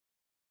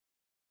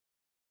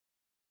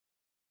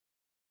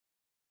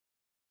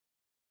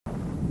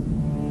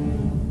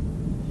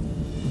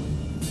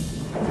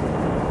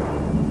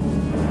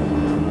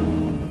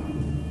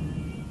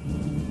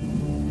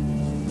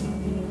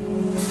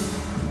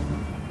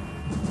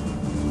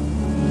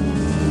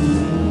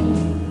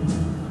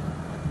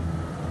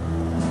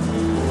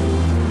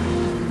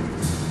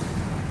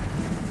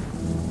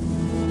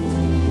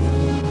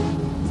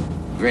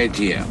Wait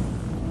here.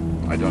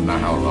 I don't know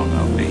how long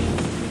I'll be.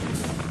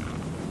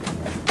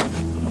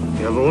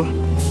 Jawohl.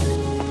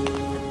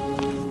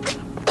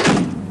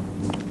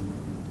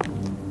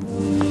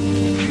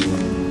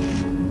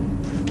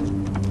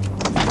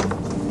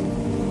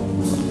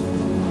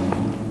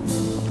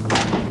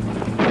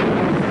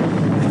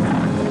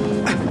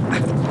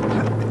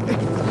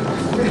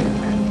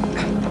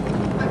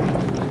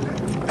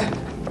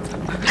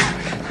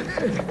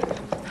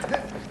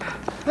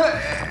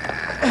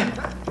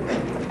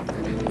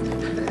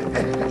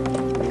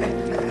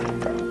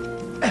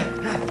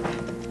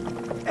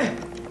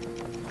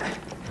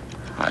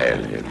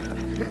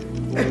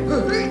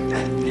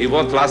 He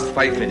won't last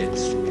 5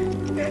 minutes.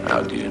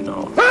 How do you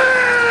know?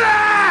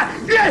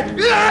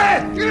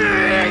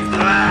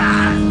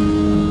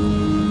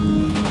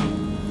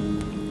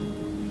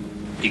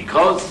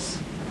 Because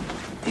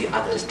the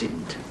others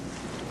didn't.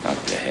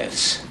 Dr.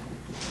 Hess.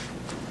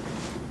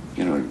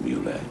 General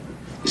Mueller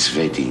is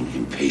waiting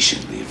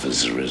impatiently for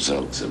the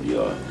results of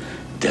your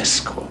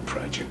desk core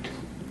project.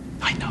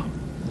 I know.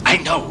 I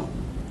know.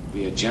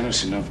 We are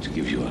generous enough to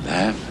give you a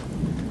lab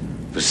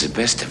with the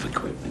best of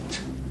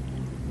equipment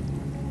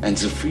and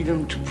the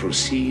freedom to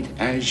proceed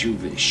as you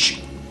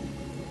wish.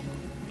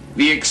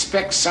 We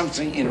expect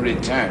something in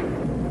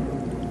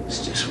return.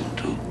 This won't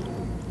do.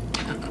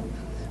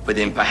 But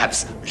then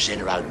perhaps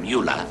General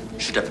Mueller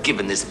should have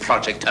given this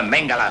project to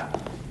Mengele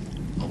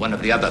or one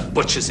of the other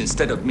butchers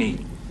instead of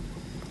me.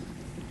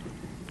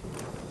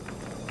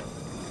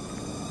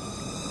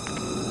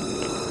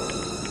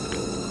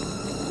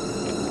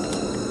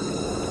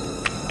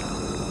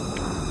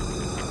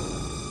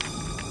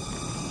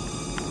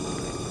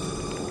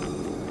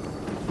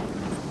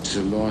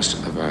 The loss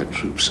of our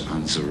troops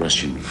on the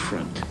Russian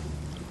front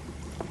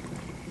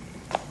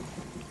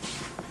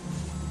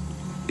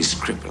is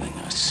crippling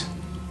us.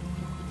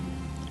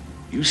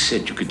 You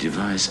said you could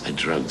devise a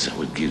drug that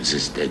would give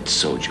this dead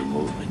soldier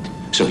movement,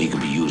 so he could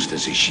be used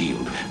as a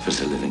shield for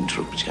the living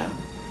troops, yeah?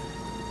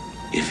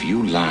 If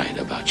you lied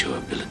about your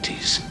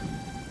abilities,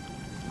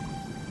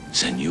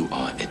 then you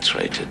are a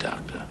traitor,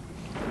 Doctor.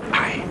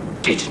 I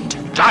didn't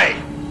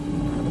die,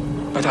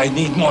 but I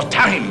need more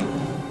time.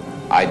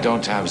 I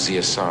don't have the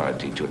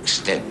authority to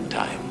extend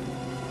time.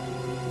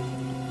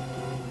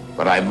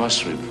 But I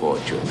must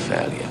report your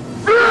failure.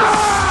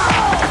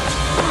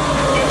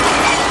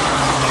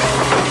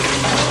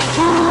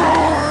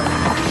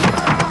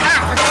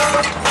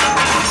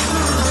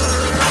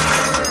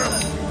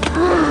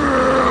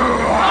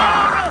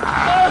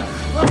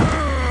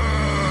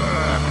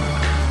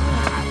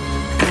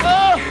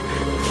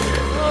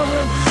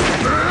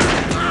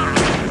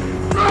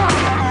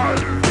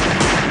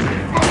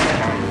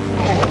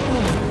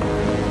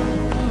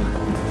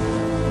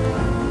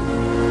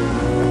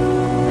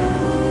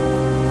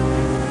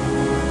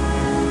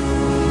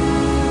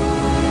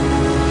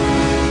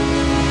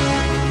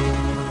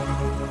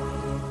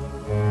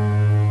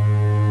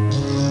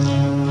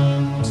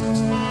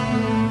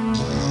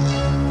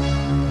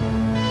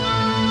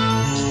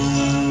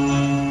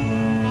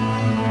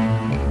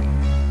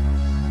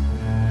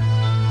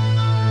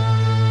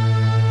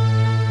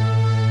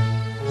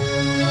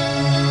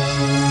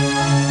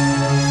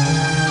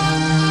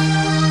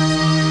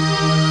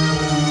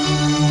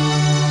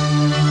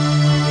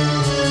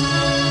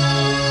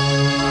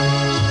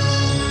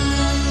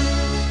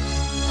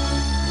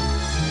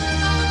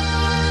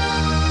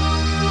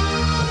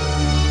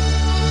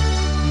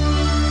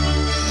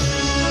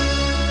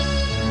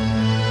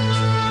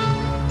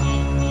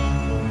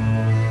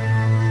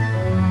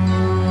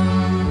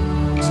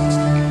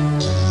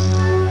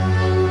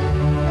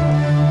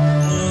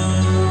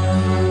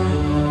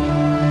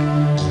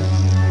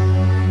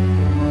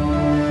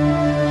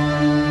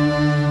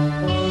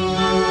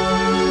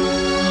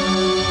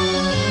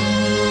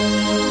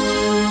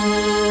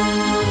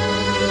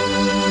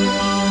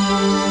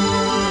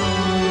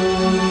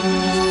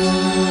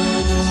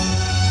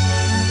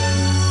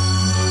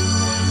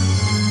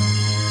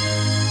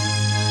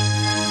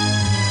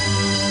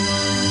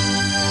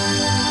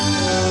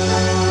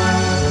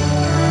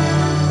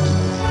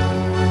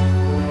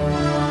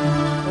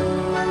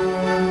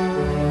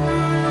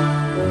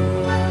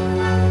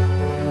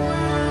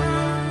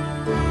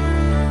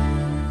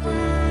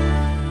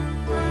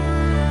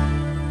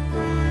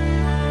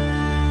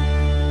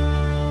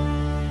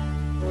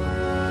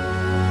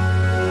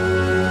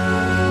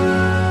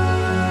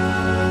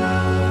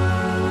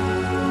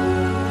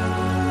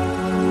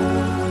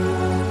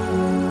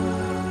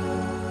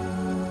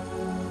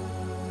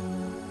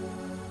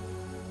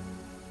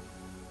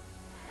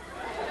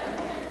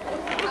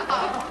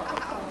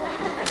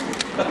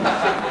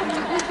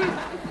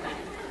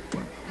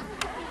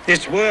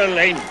 This world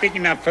ain't big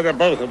enough for the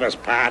both of us,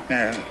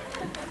 partner.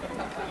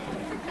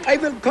 I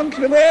will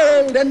conquer the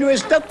world, and there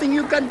is nothing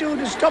you can do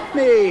to stop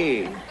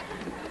me.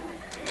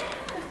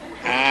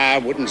 I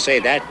wouldn't say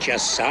that,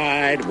 just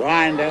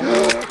sidewinder.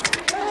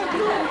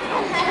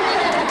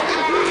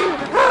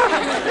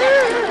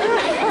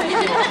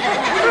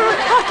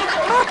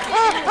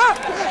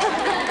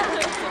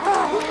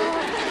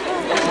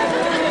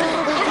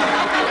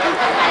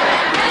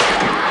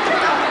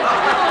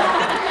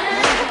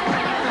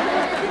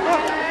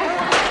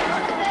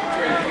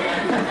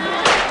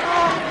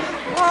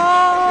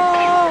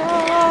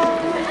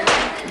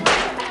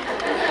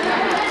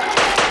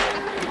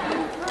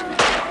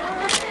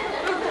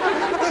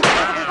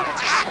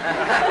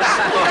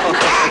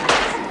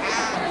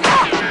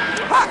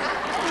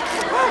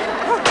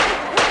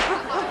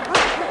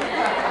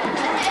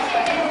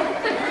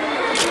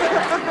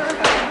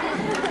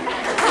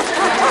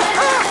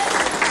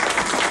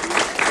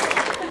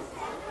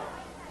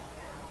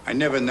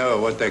 never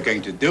know what they're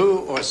going to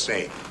do or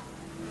say.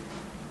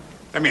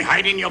 Let me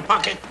hide in your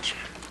pocket.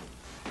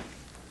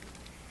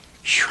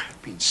 You have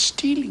been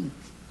stealing.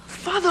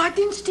 Father, I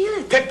didn't steal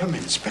it.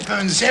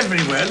 Peppermints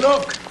everywhere.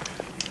 Look.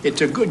 It's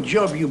a good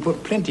job you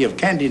put plenty of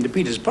candy into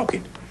Peter's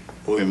pocket.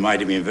 Or we might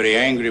have been very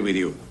angry with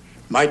you.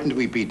 Mightn't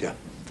we, Peter?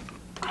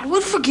 I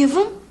would forgive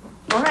him.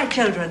 All right,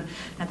 children.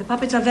 Now, the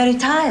puppets are very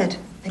tired.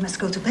 They must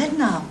go to bed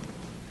now.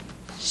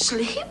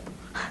 Sleep?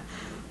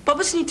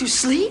 Puppets need to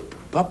sleep?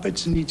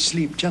 Puppets need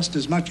sleep just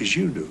as much as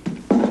you do.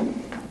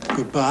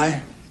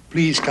 Goodbye.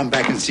 Please come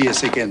back and see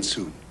us again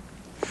soon.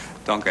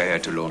 Danke, Herr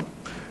Toulon.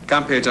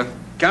 Come, Peter.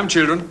 Come,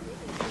 children.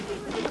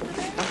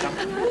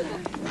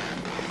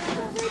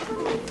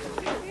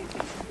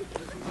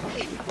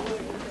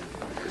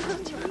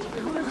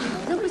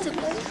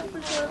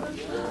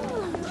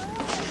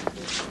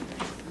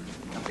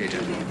 Peter.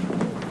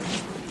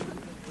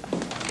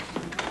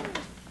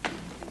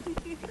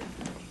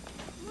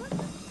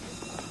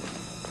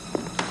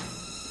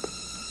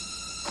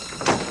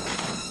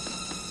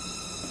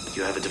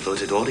 You have a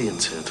devoted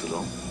audience here,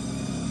 Toulon.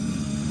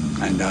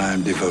 And I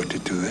am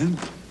devoted to them.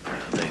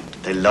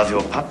 They love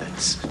your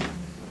puppets.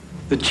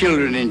 The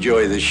children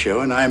enjoy the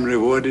show, and I am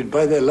rewarded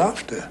by their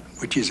laughter,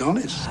 which is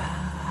honest.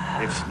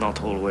 If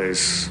not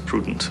always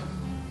prudent.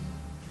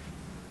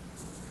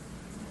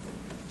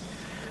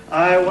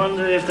 I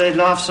wonder if they'd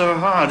laugh so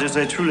hard if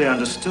they truly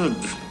understood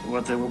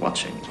what they were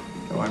watching.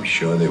 Oh, I'm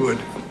sure they would.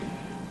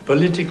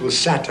 Political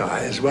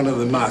satire is one of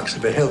the marks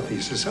of a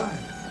healthy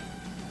society.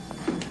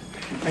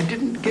 I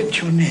didn't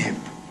get your name.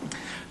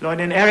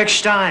 Lieutenant Eric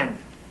Stein.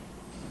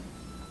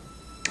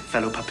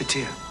 Fellow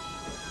puppeteer.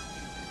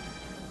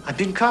 I've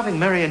been carving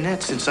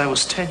marionettes since I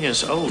was 10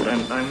 years old,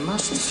 and I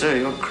must say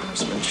your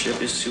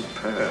craftsmanship is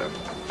superb.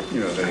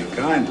 You're very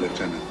kind,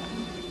 Lieutenant.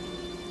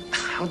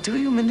 How do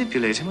you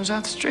manipulate him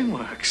without string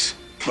works?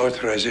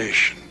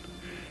 Authorization.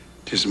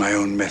 It is my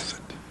own method.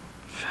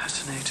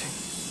 Fascinating.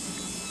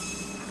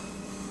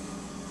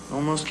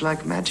 Almost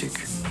like magic.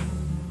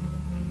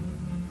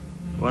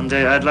 One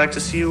day I'd like to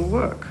see you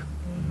work.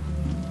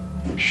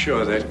 I'm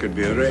sure that could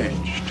be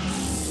arranged.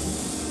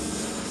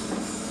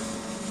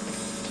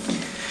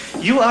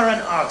 You are an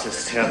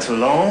artist, Herr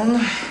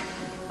Toulon.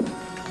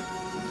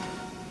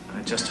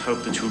 I just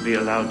hope that you'll be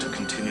allowed to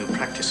continue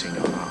practicing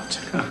your art.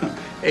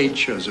 8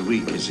 shows a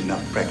week is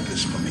enough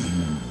practice for me.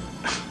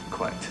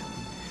 Quite.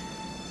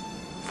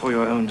 For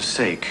your own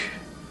sake,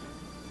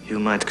 you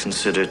might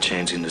consider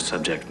changing the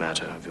subject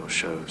matter of your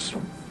shows.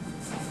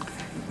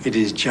 It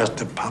is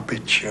just a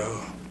puppet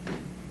show.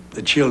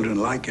 The children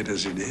like it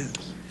as it is.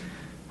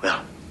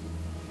 Well,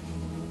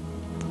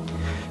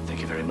 thank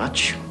you very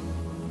much.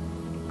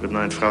 Good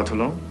night, Frau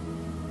Toulon.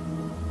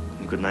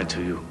 And good night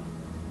to you,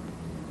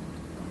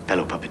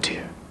 fellow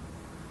puppeteer.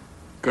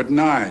 Good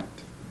night.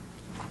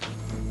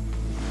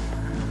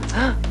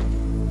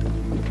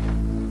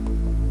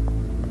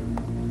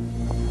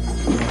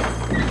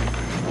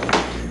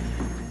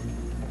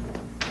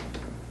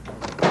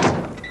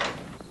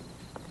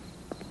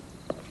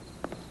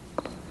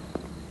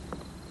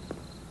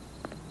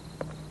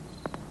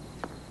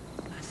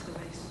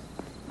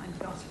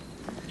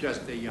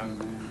 Just a young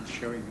man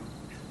showing off.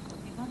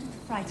 He wanted to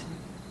frighten me.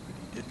 But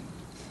he didn't.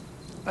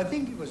 I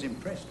think he was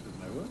impressed with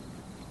my work.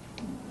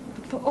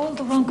 But for all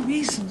the wrong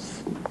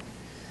reasons.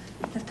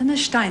 Lieutenant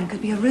Stein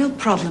could be a real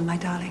problem, my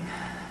darling.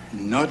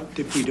 Not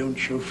if we don't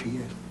show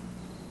fear.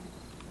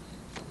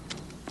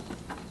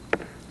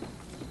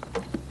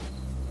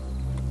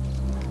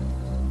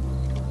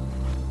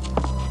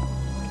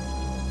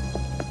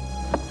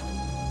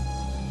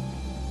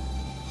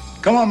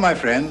 Come on, my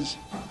friends.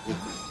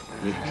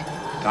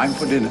 Time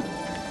for dinner.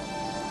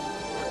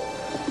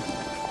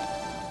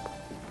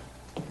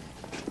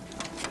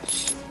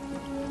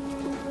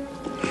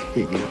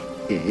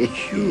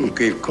 You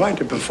gave quite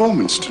a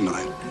performance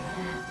tonight.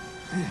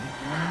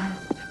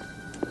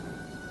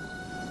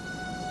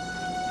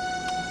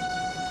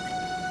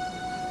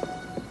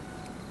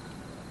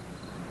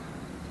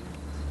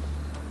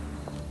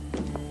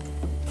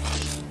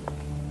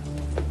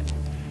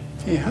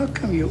 Hey, how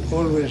come you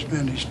always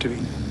manage to be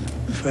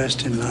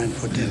first in line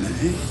for dinner,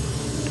 eh?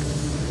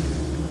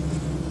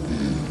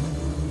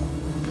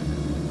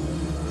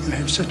 You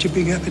have such a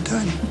big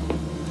appetite.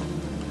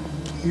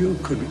 You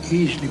could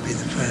easily be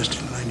the first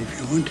in line if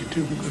you wanted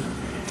to, because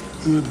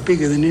you are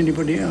bigger than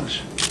anybody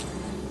else.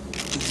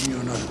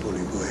 You're not a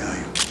bully boy, are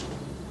you?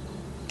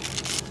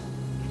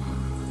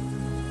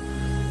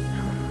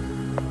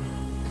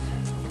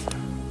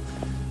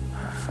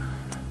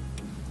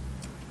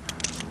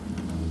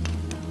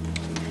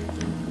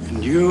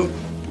 And you,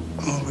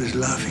 always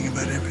laughing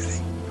about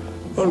everything.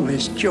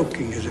 Always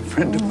joking, as a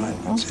friend of mine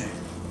would say.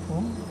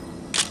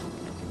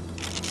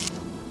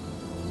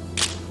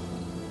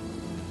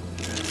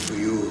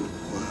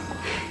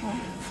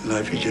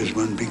 Life is just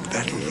one big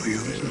battle for you,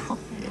 isn't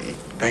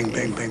it? Bang,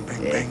 bang, bang,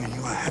 bang, bang, and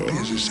you are happy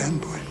as a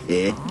sandboy.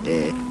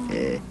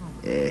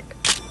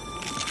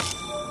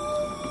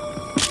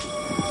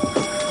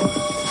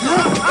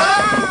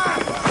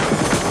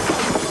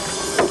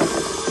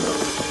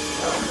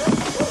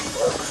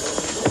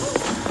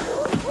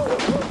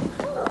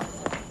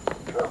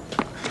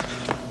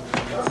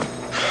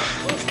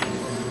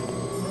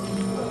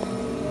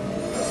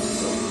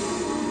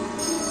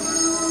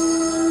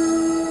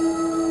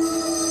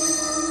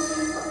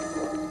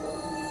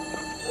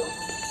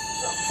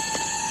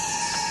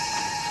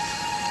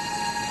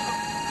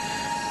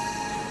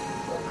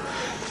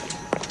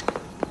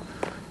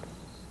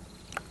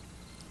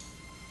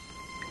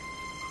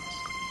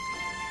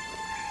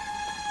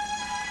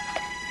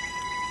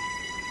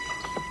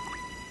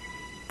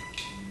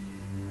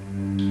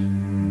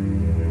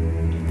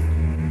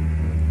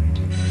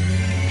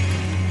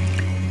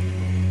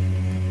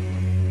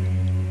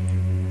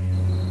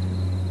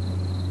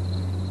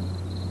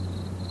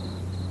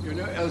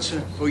 Well,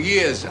 sir, for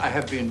years I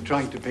have been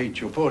trying to paint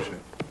your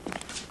portrait.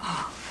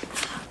 Oh,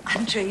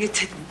 Andre, you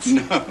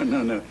didn't.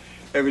 No.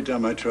 Every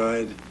time I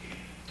tried,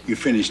 you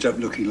finished up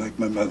looking like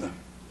my mother.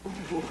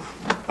 Ooh.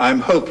 I'm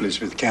hopeless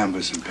with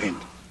canvas and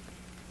paint.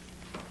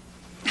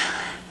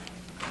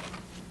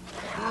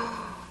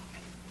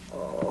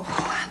 Oh,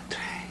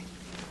 Andre.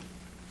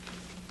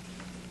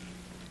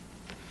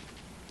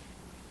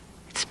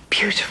 It's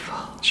beautiful.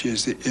 She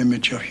is the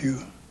image of you.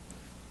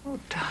 Oh,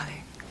 darling.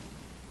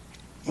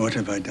 What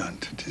have I done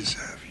to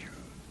deserve you?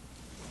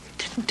 You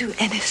didn't do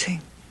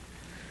anything.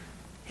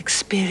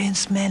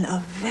 Experienced men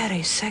are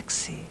very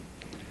sexy.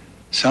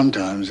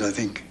 Sometimes I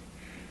think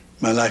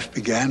my life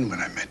began when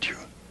I met you.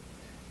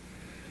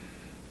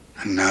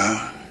 And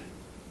now,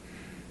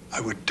 I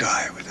would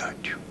die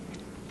without you.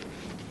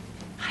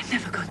 I'm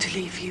never going to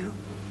leave you.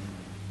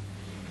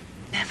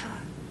 Never.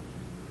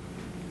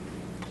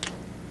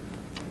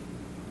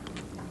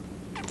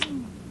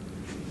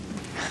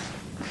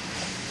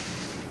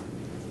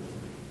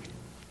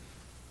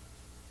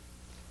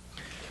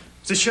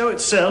 The show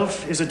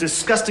itself is a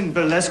disgusting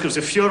burlesque of the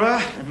Führer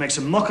and makes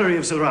a mockery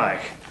of the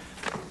Reich.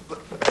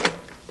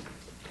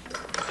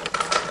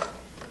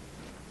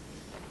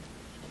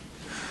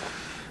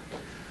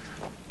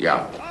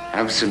 Yeah,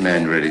 have some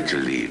men ready to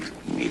leave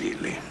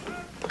immediately.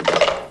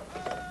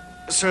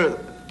 Sir,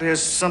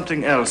 there's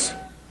something else.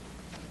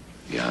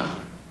 Yeah?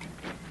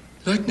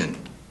 Lieutenant?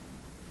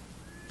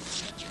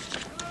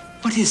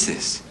 What is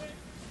this?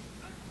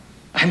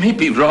 I may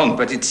be wrong,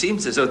 but it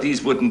seems as though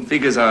these wooden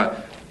figures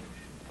are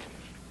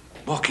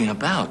walking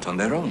about on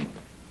their own.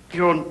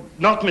 You're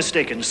not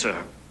mistaken, sir.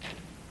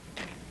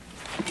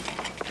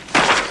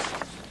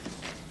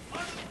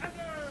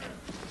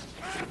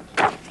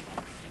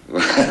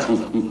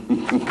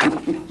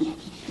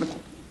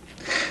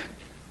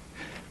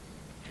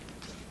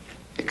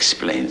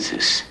 Explains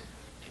this.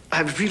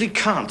 I really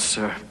can't,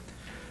 sir.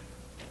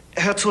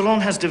 Herr Toulon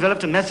has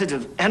developed a method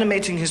of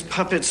animating his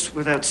puppets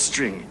without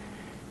string.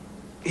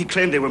 He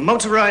claimed they were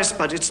motorized,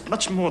 but it's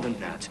much more than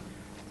that.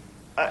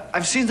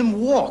 I've seen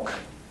them walk,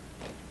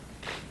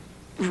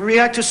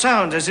 react to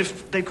sound as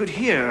if they could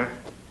hear.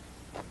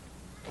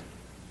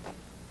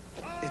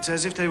 It's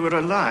as if they were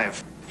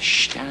alive.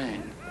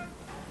 Stein.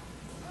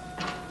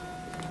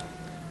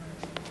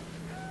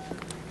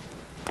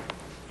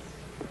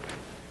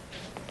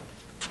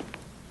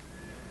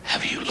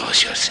 Have you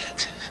lost your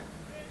senses?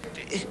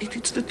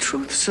 It's the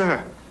truth,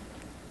 sir.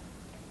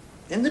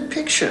 In the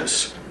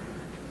pictures.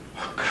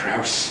 Oh,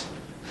 gross.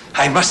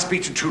 I must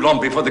speak to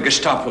Toulon before the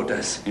Gestapo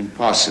does.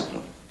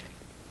 Impossible.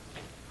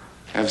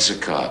 Have the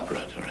car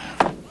brought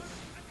around.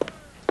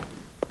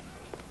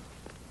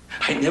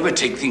 I never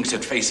take things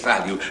at face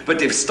value,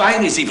 but if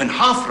Stein is even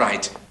half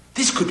right,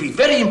 this could be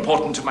very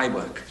important to my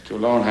work. If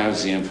Toulon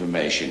has the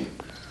information,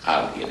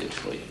 I'll get it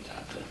for you,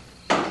 Doctor.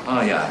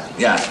 Oh,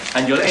 yeah.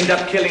 And you'll end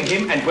up killing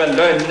him and we'll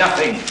learn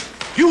nothing.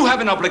 You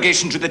have an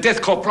obligation to the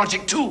Death Corps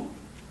project, too.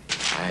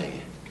 I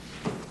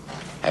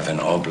have an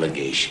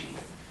obligation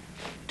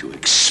to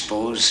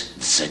expose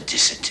the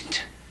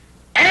dissident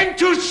and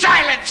to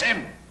silence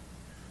him.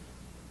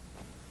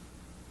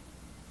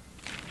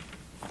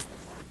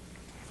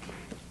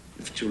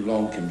 If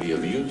Toulon can be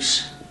of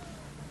use,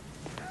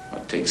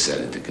 I'll take that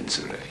into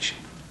consideration.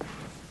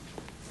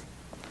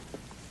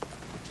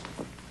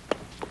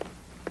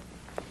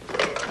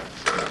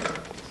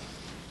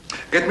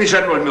 Get me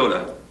General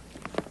Mueller.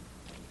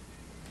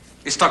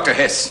 It's Dr.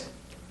 Hess.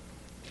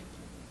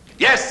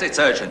 Yes, it's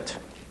urgent.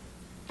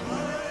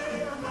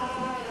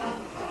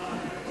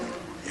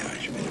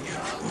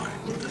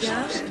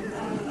 Yeah?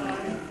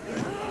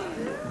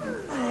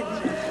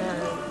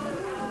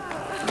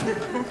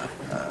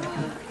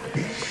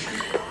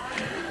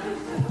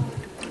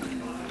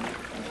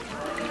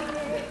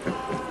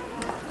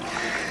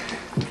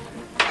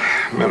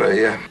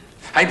 Maria.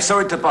 I'm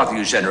sorry to bother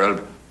you, General,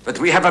 but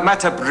we have a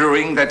matter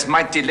brewing that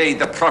might delay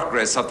the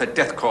progress of the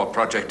Death Corps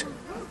project.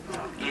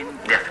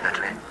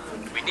 Indefinitely.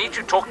 We need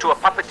to talk to a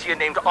puppeteer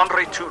named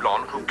Andre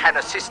Toulon who can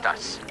assist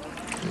us.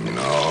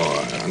 No,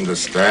 I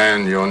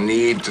understand your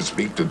need to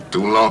speak to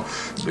Toulon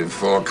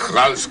before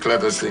Kraus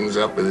clutters things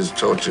up with his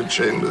torture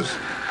chambers.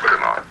 Put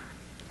him on.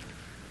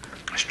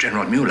 It's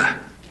General Mueller,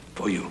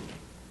 for you.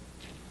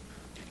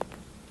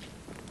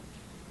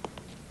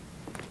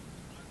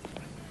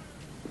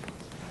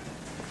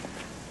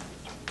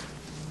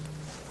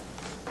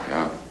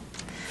 Yeah.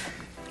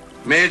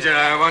 Major,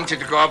 I want you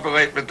to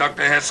cooperate with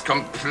Dr. Hess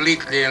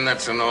completely, and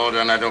that's an order,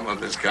 and I don't want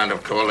this kind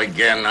of call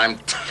again. I'm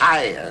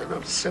tired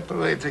of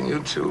separating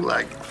you two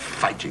like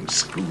fighting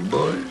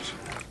schoolboys.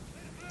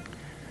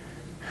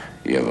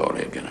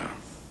 Jawohl, genau.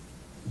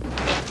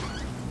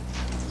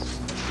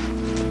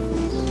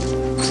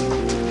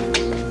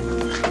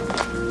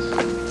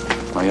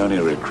 My only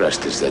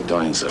request is that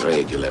during the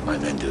raid, you let my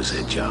men do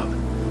their job.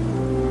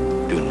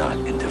 Do not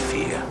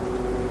interfere.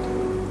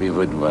 We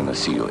wouldn't want to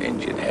see you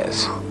injured,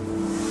 Hess.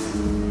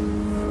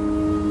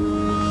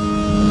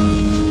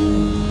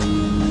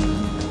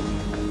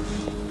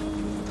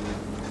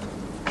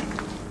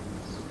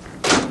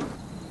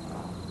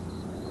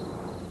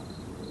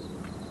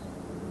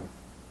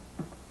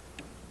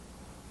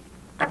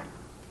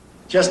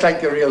 Just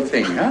like the real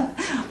thing, huh?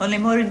 Only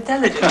more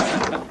intelligent.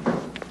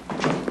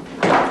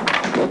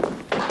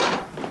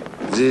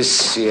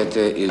 This theater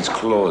is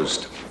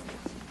closed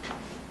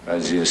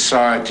as the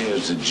authority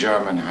of the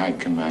German High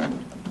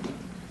Command.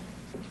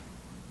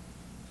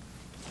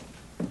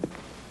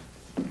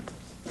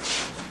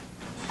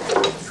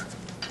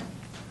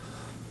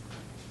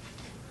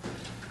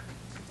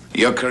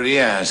 Your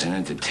career as an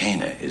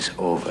entertainer is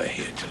over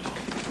here,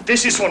 Toulon.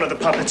 This is one of the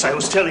puppets I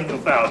was telling you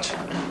about.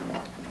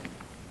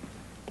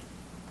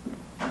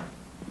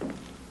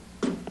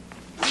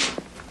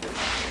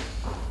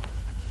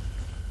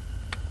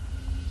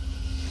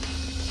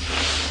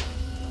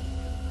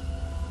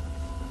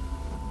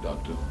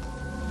 Doctor?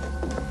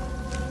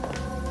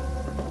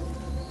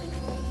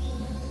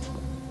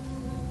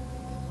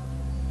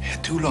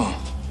 Herr Toulon,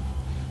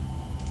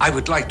 I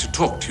would like to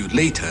talk to you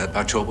later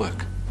about your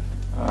work.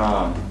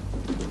 Ah.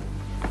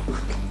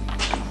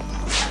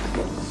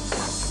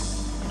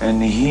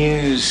 And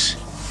here's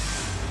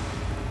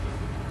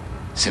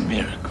the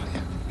miracle,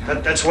 yeah?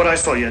 That's what I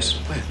saw, yes.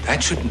 Well,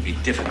 that shouldn't be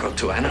difficult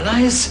to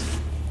analyze.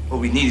 All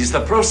we need is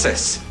the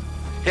process.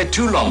 Herr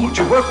Toulon, would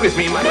you work with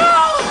me, my...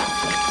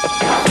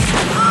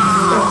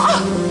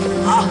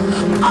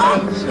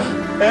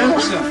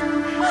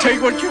 Elsa,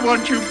 take what you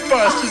want, you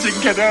bastards,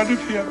 and get out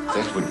of here.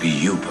 That would be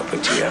you,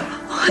 puppeteer.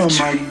 Oh,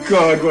 my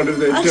God, what have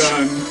they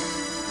done?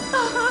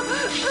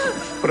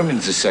 Put him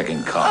into the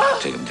second car.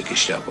 Take him to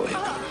Gestapo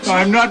headquarters.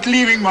 I'm not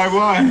leaving my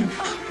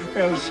wife.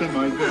 Elsa,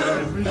 my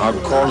God.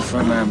 I'll call for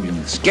an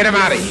ambulance. Get him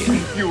out of here.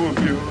 You will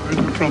be all right,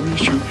 I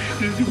promise you.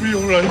 It'll be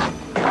all right.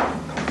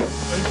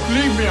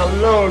 Leave me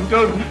alone.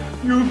 Don't,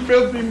 you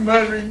filthy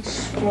murdering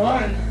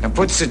swine. And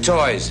puts the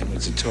toys in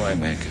with the toy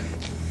maker.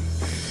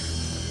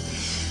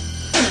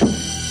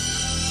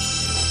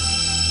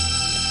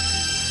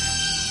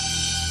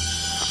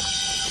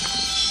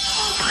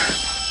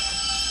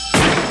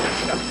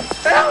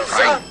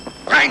 Elsa!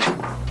 Right!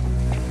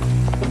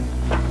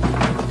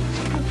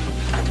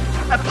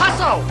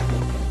 Passo!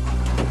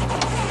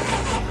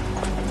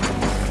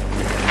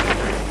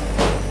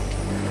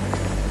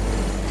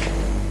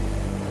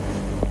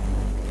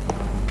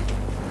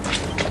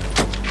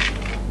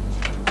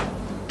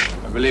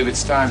 I believe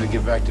it's time to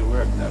get back to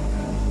work, Doctor.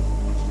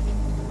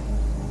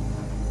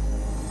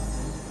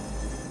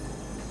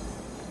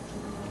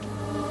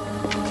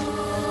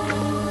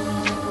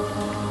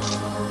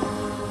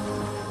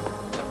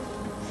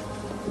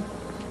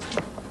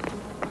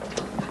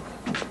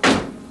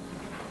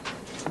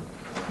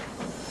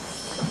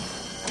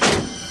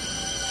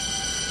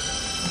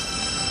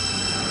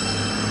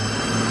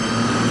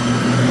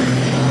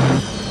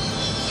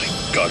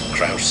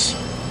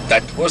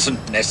 That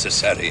wasn't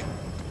necessary.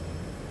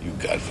 You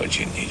got what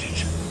you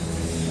needed.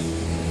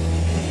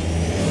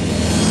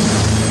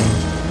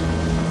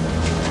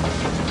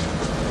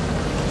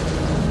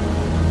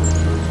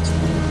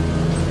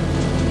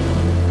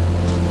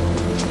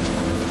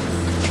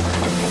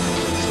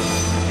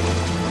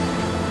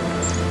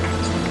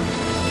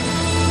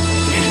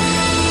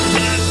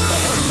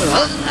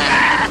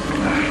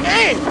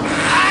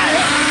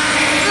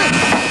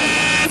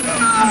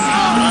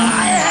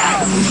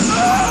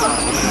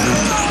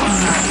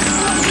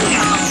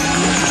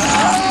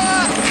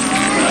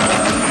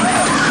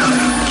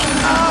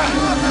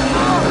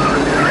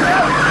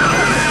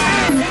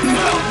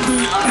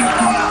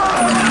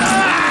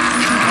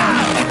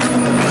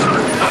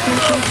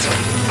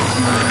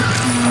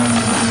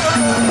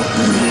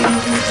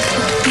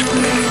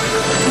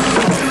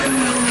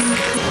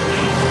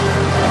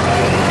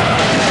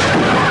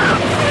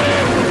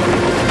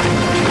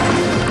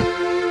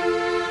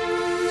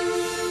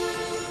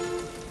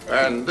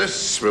 And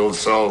this will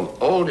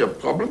solve all your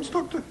problems,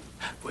 Doctor?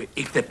 Well,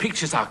 if the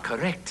pictures are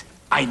correct,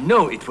 I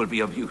know it will be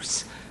of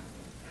use.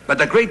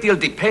 But a great deal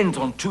depends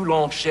on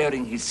Toulon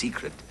sharing his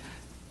secret.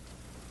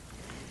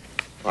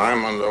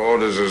 I'm under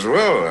orders as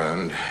well,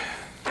 and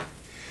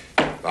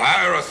the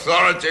higher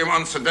authority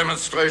wants a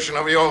demonstration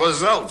of your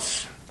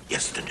results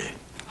yesterday.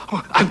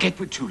 Oh, I'll get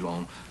with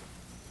Toulon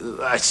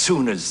as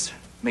soon as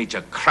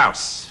Major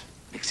Krauss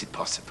makes it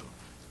possible.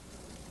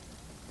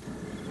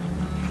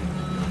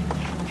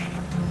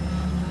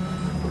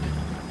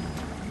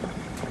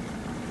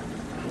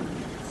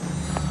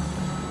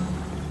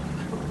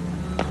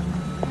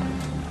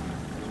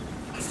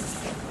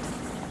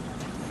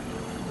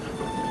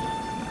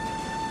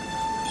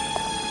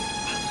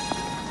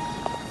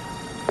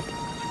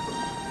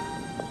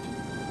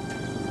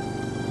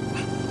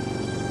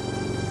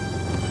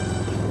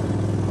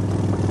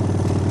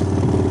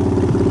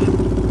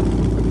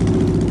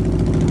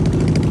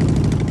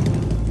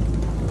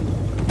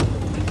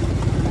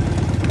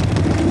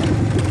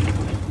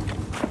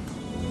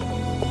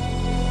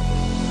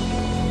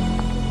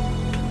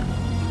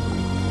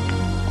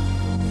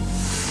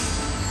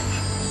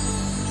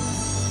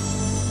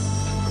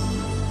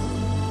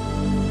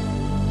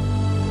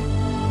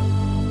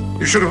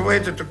 You should have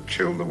waited to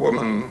kill the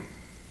woman.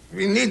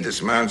 We need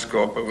this man's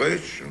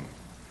cooperation.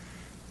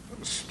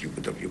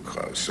 Stupid of you,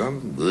 Krauss.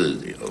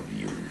 Unworthy of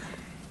you.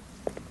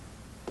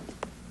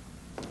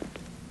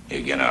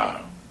 You know,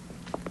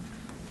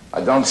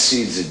 I don't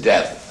see the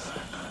death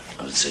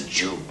of the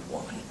Jew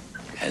woman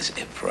as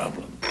a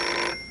problem.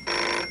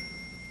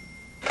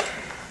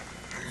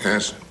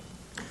 Yes.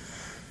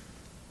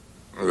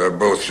 They're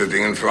both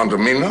sitting in front of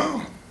me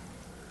now.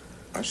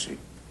 I see.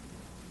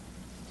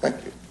 Thank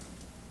you.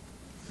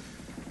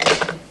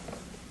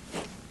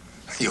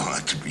 You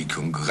ought to be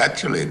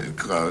congratulated,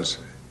 Kraus.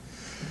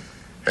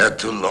 Herr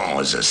Toulon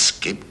has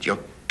escaped your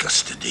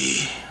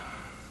custody.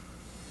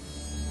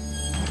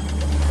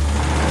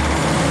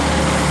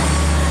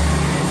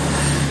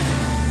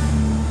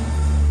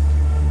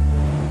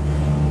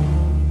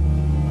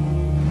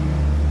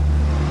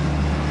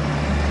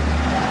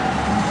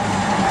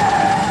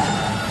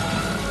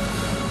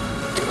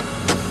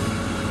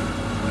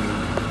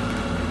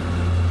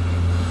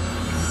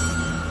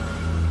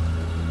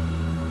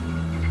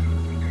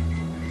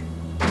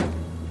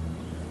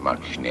 Mach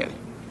schnell.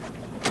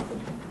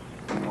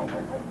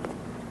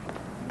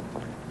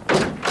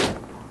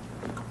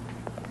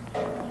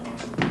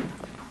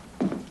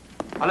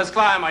 Alles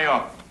klar, Herr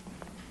Major.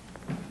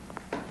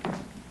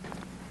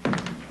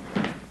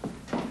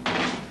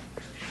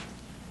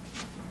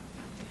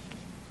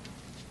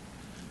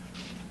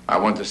 I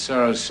want a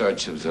thorough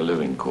search of the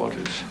living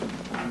quarters.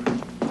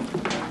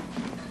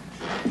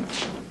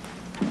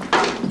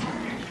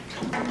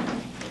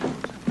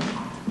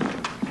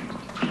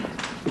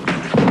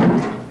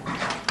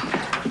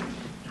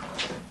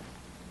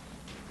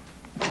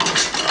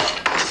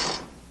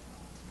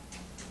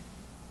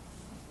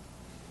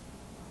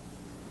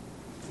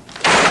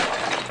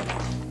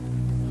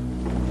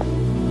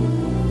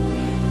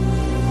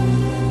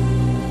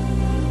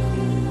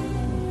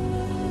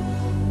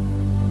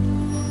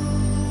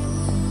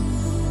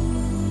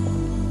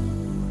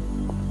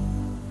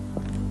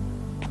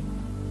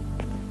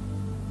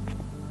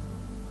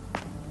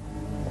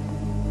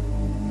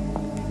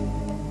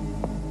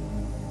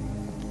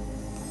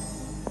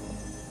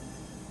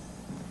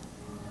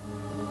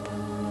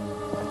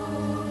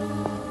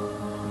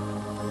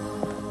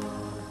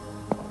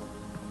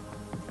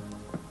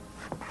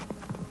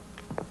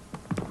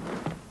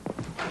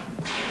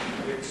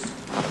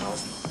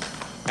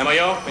 Herr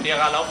Major, mit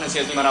Ihrer Erlaubnis,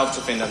 hier ist niemand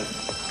aufzufinden.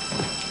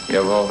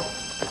 Jawohl.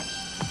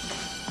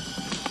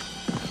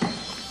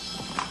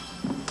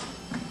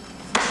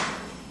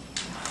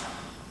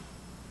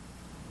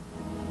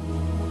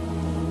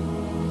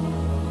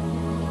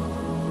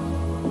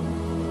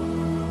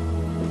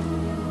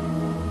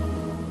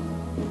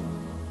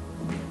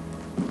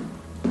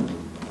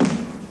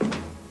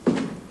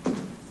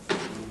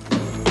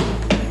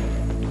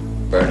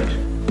 Bernard.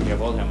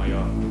 Jawohl, Herr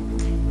Major.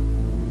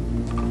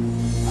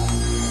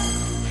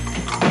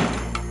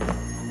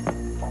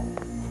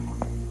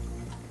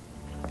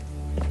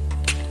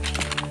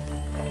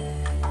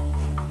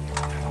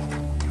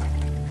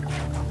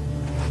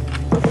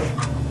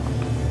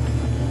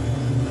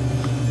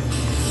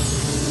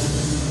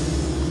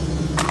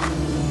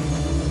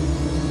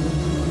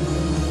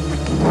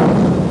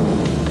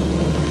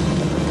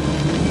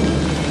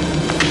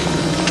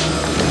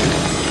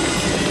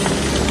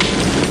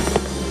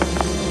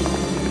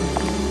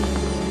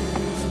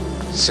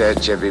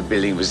 Search every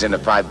building within a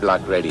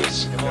 5-block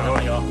radius.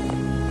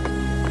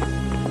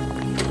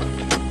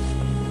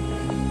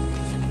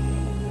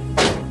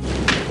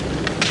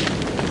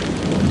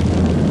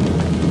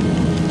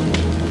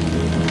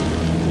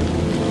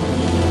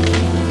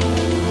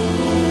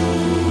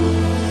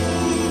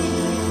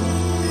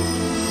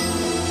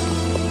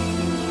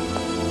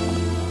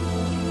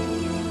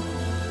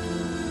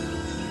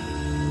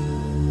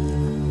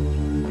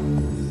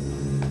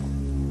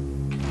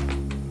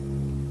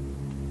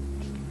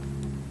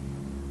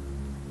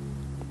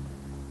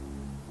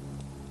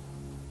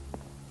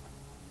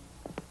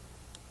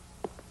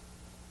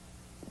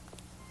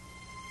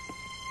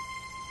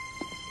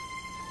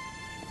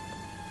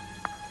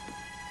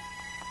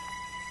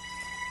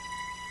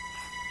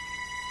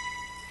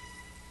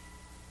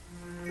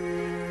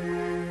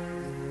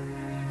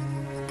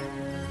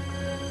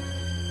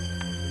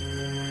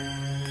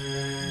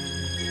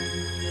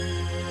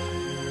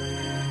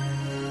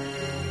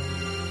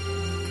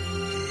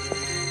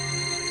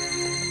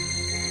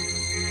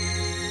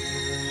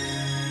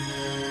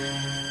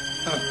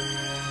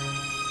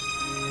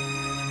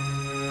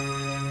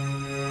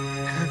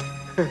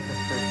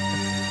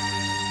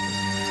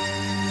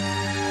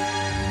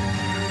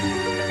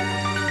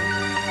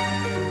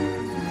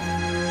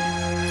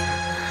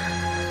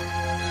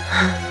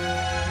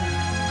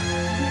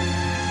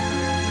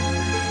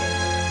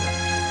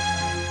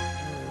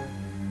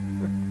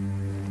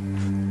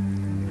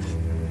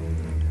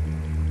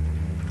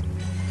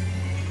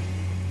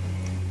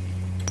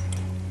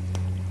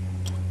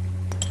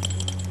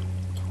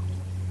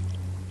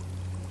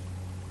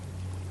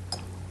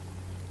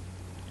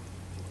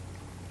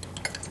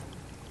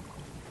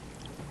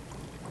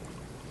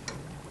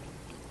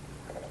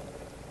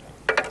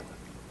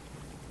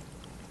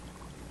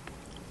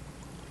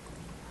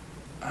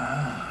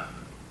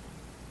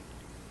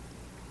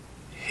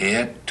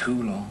 Herr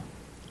Toulon,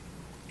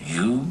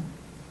 you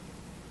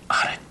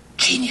are a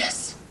genius.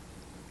 genius.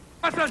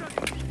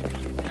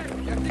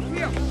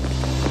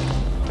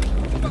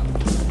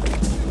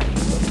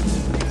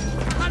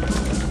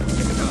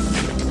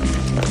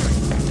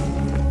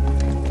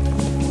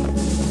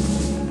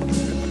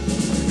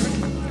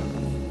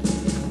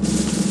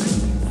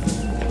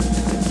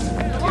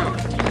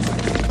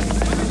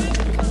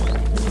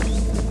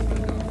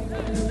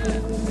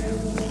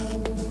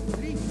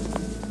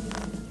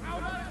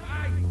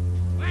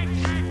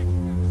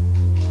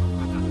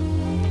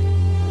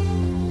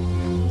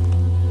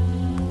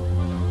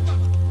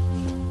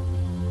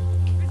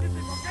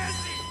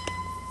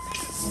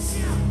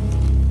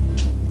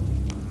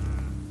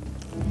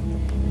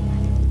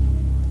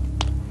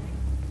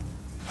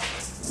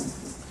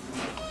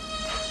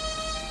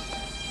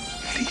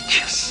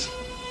 Leeches.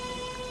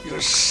 You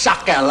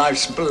suck our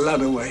life's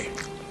blood away.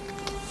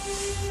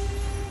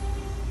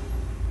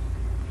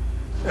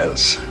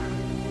 Elsa.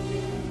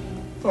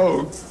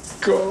 Oh,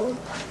 God.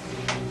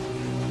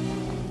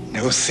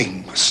 No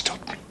thing will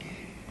stop me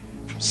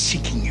from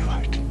seeking you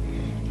out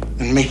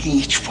and making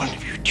each one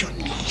of you at your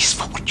knees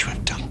for what you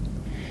have done.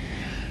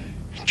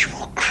 And you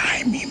will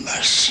cry me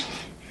mercy,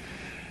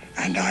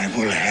 and I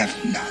will have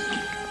none.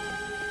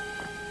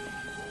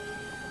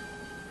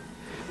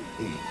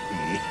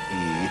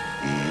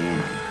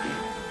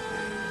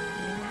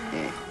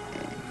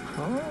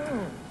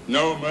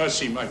 No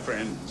mercy, my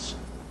friends.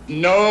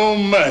 No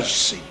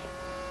mercy.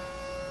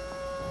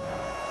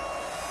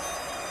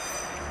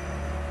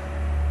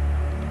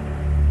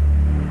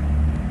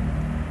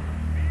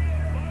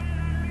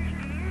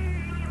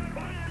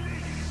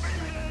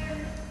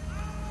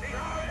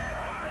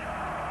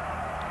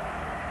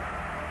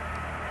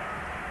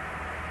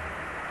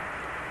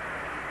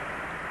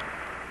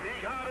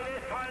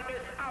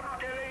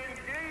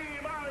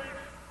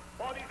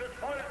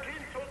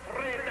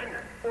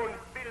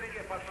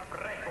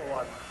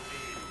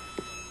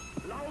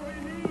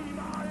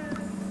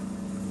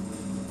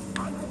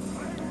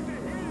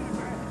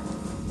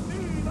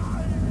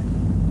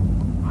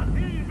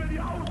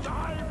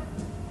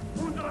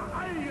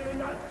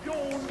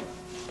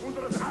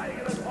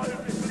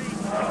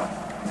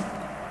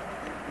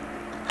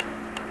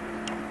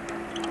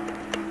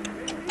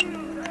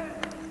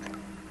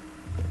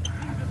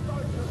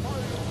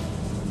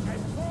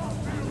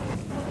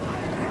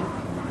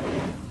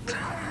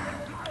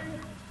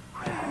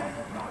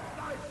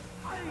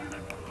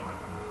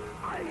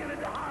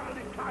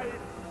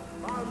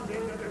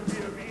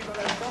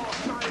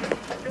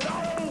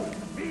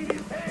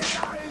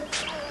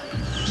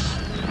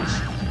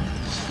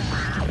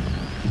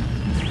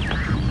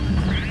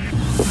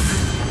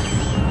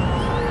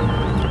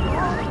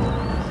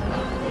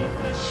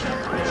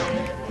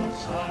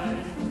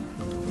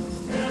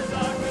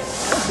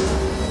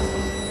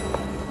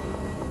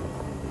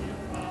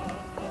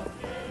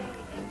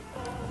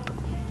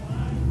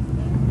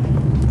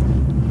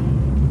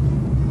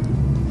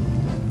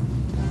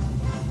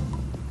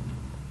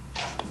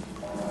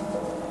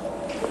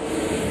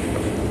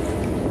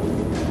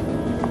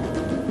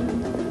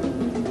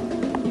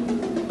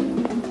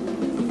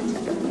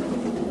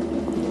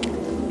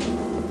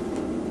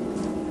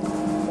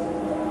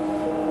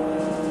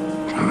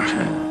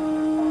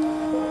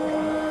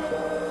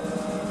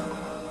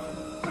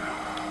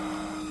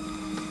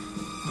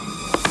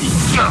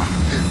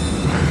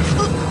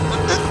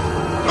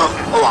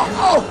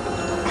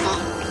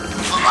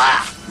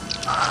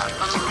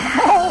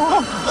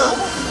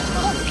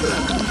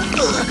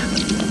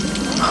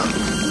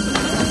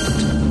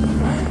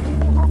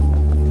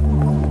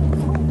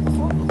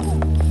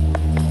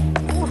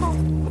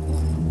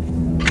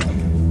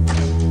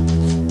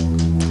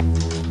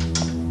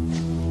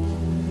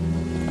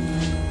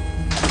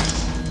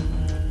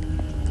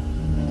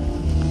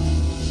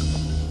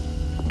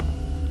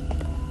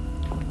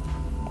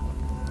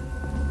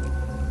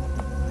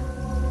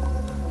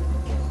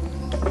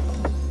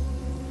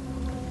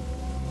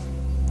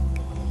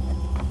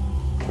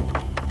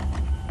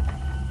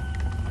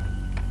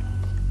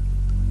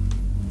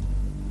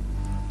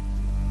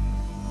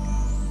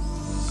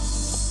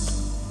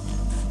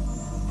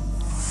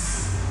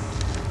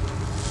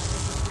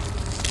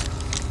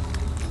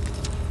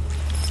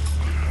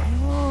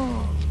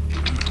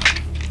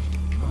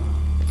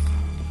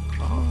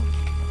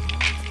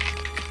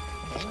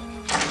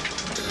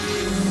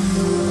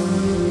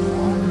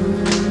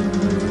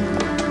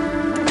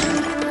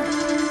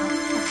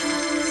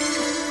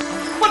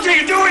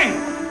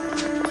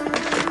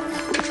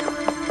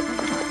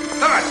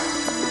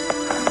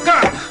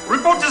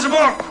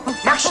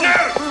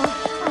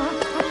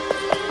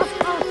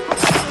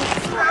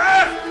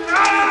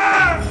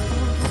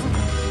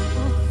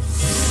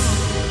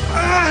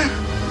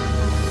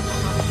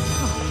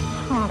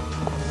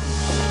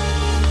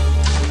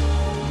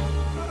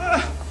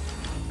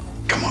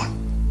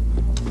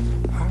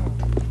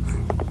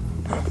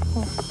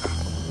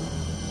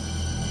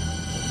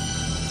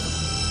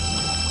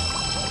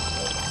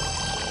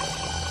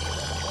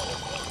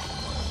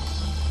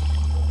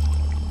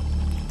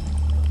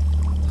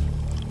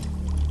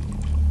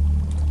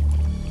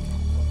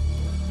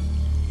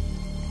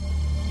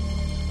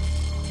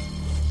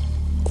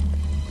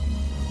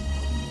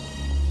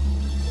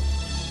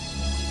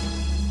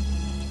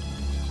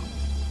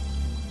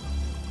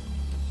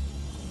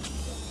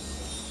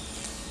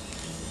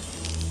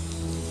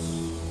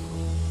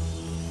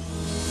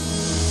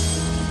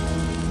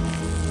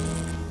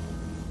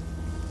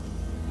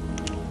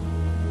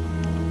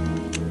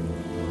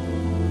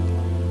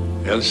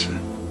 Elsa,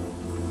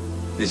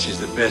 this is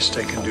the best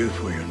I can do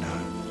for you now.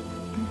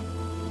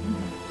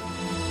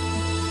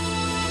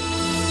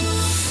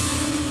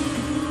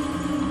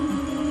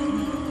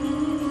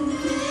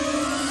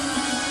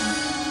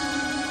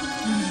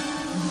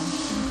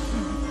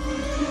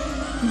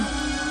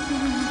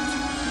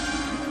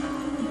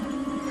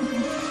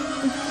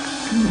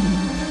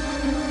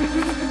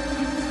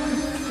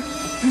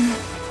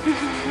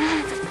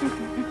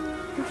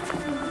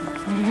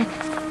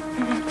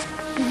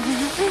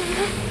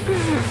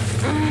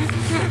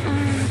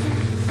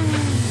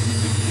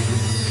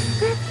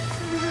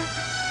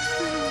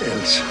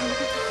 Elsa.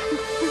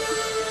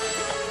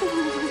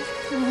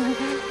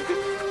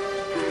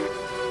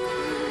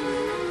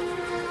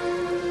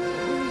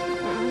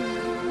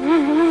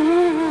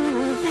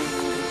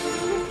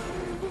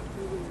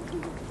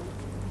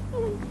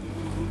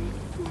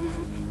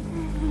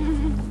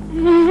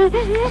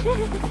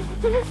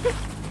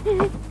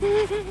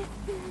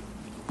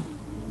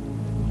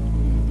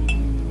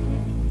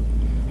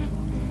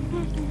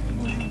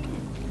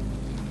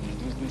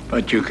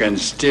 But you can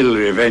still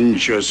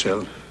revenge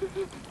yourself.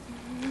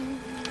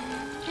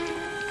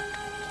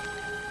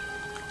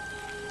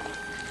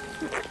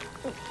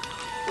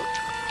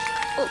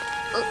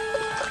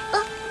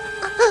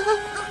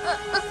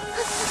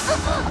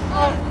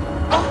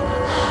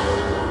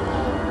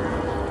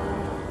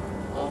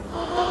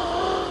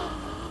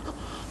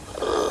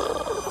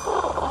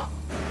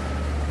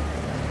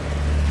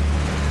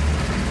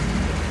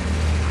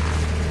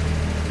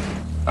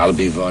 I'll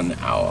be 1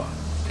 hour.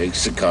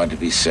 Takes the car to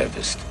be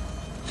serviced.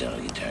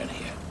 Then you turn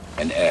here.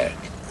 And Eric.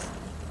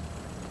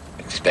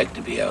 Expect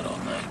to be out all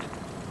night.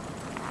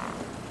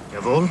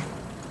 Jawohl.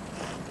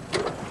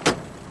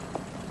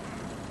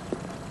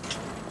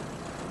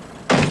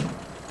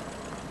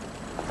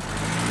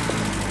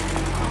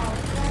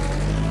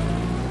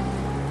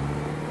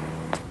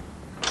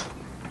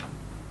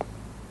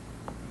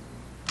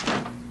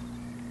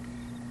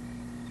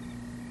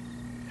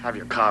 Have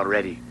your car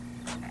ready.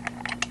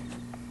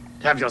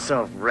 Have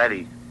yourself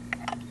ready.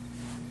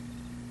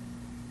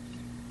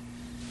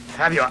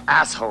 Have your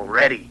asshole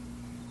ready.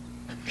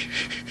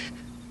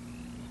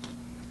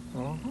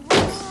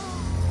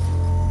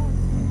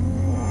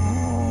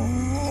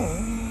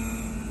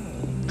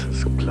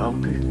 Das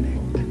glaub ich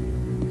nicht.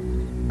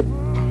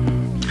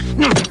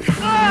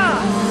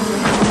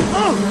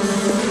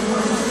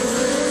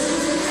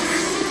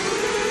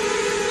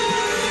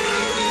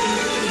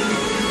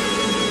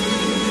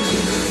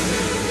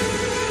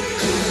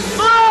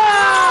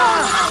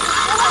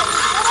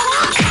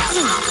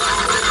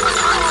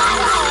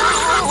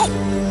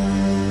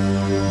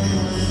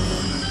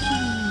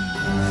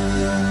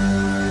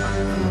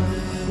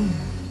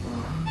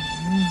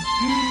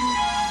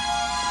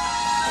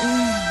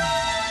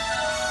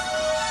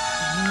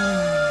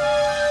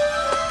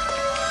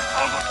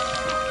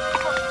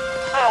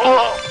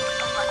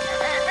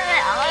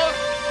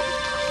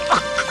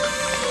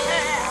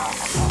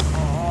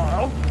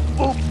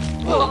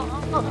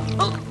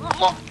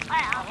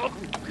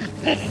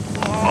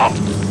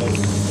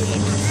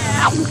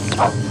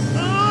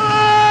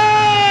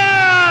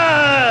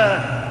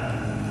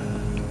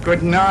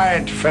 Good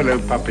night, fellow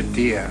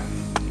puppeteer.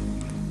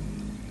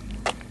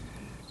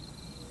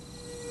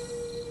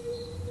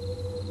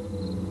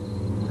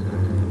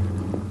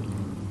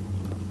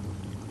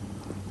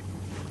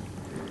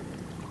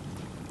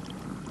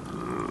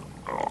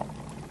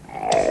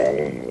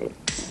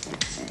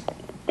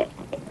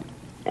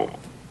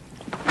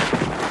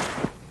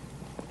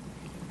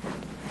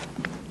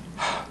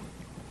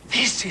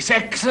 This is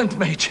excellent,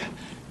 Major.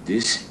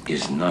 This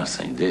is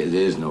nothing.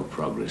 There's no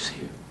progress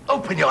here.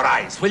 Open your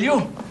eyes, will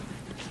you?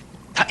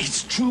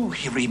 It's true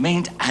he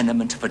remained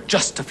animate for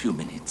just a few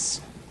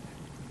minutes.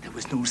 There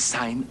was no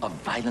sign of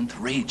violent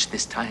rage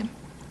this time.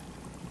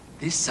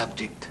 This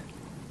subject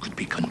could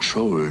be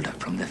controlled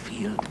from the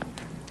field.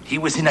 He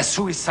was in a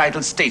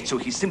suicidal state, so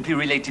he simply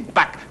related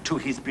back to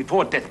his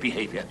before-death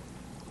behavior.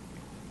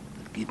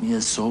 But give me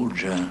a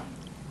soldier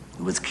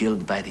who was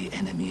killed by the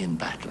enemy in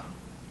battle,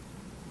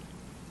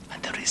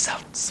 and the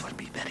results will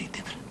be very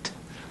different.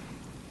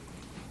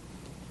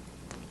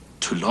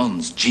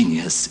 Toulon's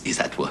genius is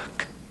at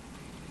work.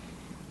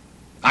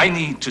 I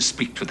need to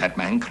speak to that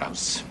man,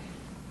 Kraus.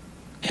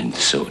 And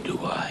so do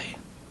I.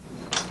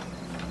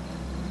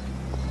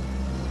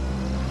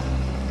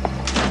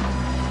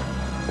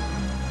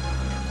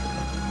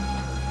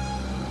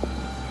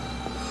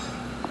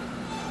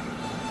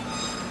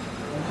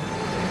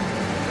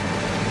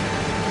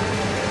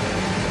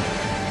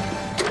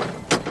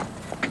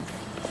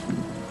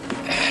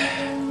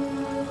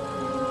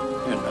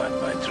 You're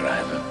not my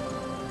driver.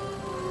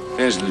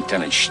 There's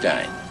Lieutenant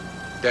Stein.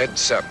 Dead,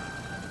 sir.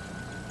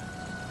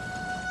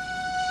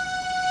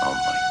 Oh,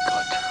 my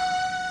God.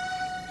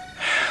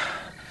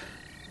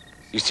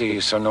 You say you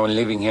saw no one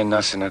living here,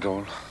 nothing at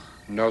all?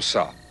 No,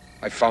 sir.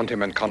 I found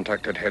him and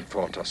contacted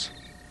headquarters.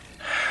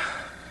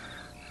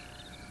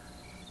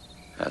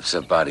 Have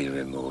the body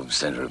removed,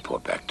 send a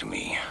report back to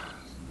me.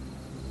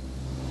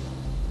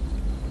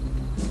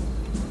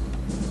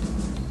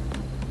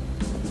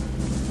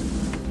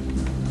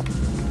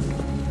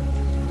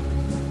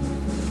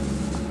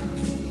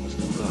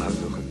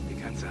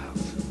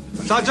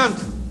 Sergeant!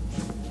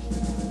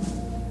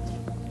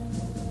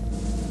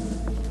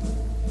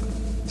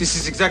 This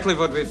is exactly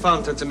what we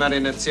found at the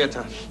Marionette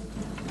Theater.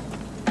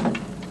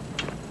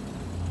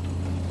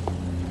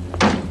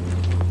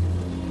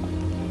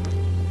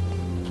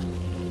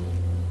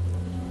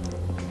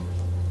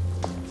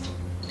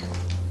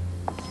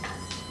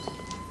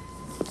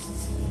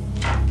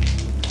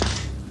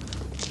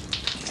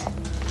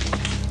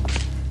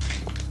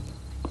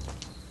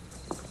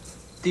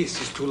 This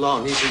is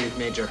Toulon, isn't it,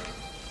 Major?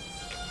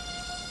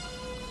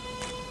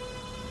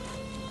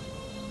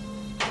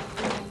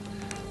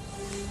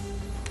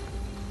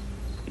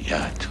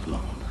 Yeah,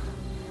 Toulon.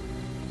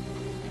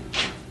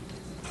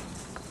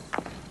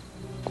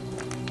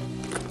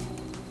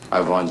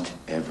 I want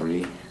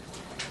every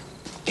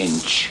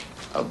inch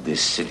of this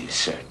city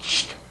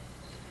searched.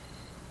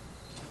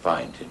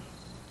 Find him.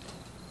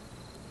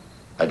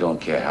 I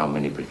don't care how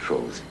many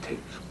patrols it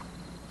takes.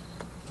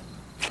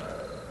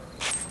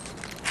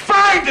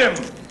 Find him!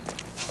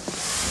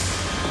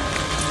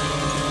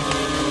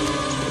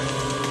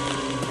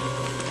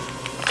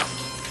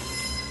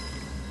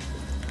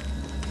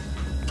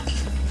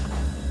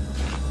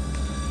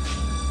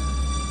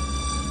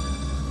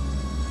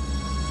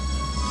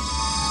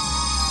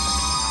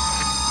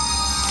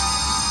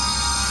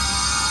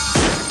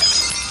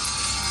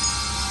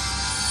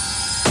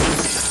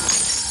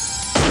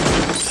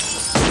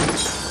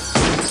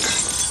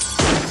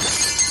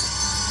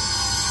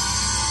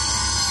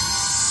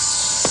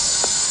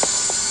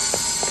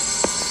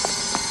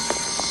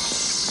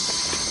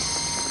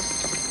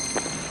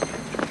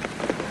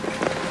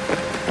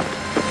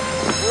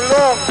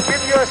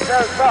 Give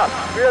yourself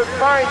up. We'll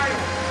find you.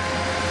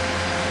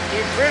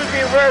 It will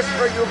be worse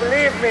for you,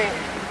 believe me.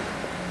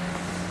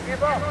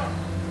 Give up.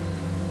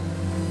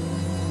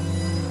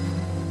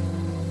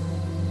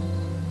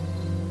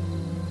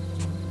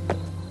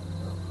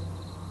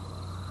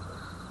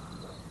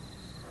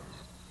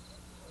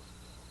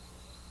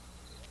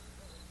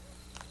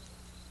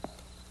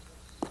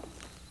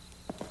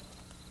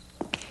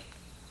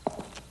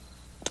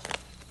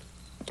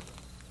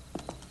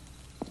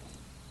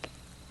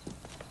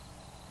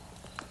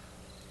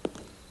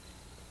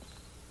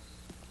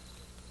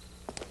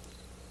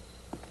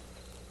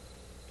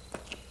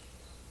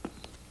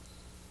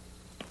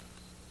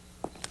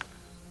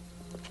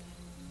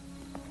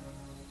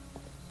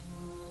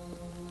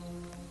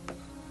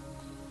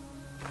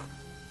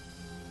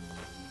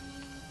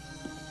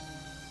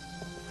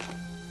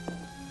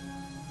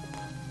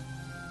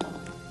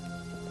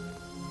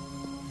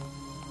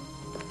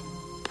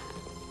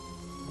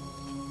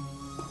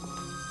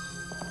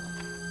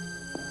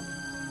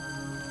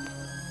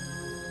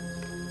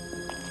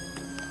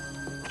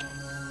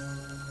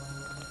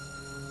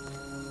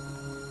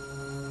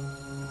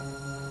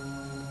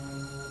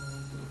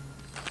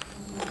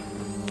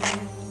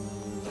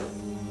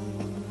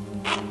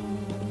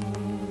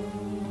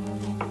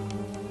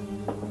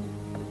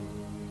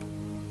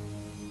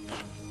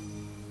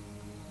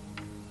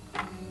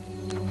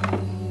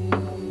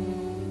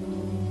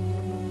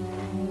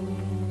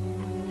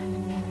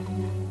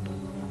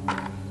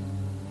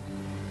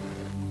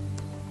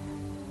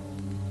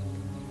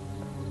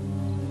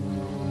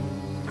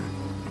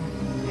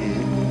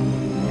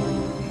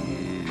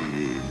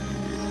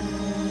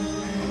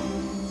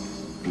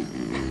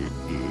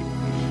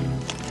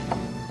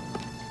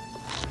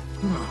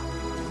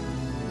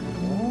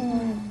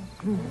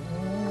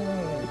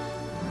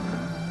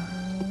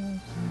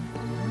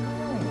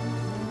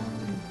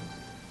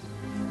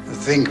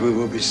 I think we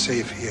will be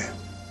safe here.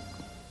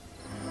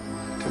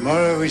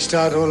 Tomorrow we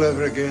start all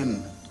over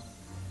again,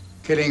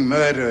 killing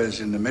murderers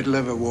in the middle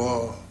of a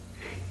war.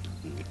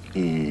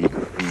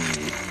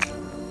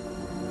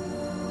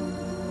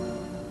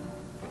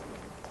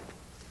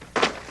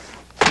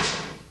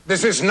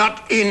 This is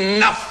not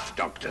enough,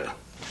 Doctor.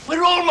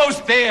 We're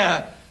almost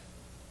there.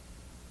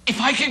 If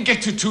I can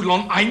get to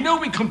Toulon, I know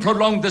we can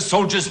prolong the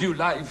soldier's new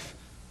life.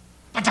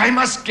 But I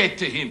must get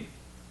to him.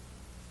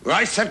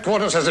 Rice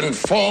headquarters has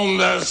informed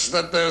us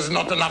that there's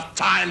not enough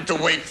time to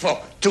wait for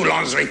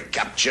Toulon's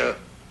recapture.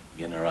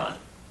 General,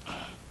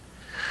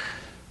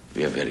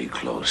 we are very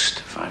close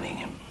to finding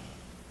him.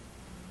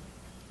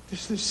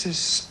 This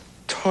is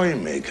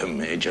Toymaker,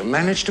 Major.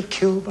 Managed to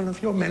kill one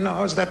of your men.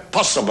 How is that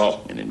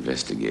possible? An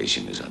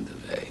investigation is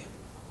underway.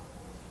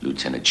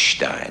 Lieutenant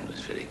Stein was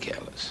very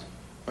careless.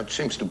 That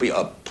seems to be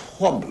a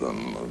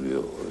problem of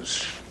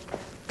yours.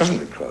 Doesn't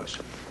it, Klaus?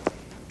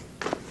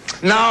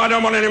 Now I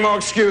don't want any more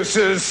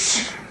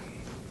excuses.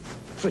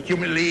 It's a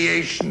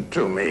humiliation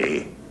to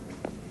me.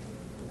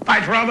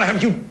 I'd rather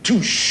have you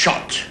two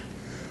shot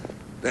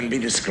than be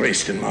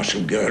disgraced in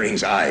Marshal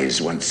Goering's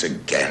eyes once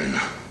again.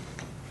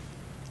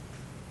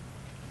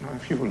 Now,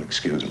 if you will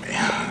excuse me, I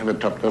have a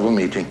top-level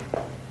meeting.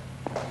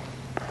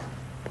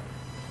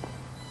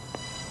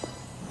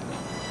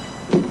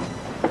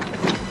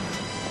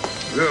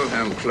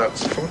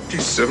 Wilhelmplatz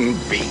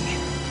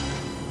 47B.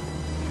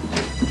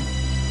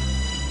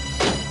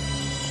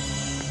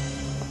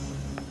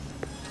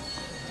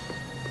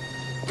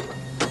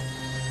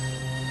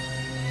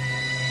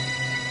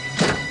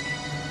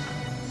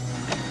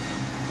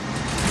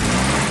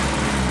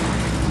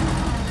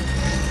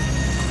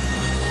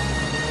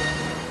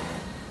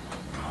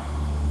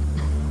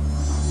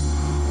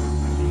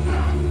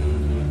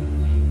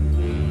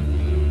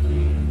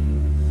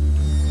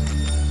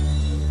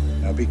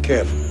 Now be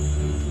careful.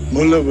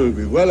 Mullah will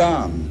be well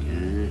armed.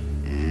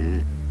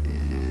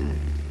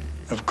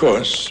 Of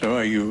course, so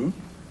are you.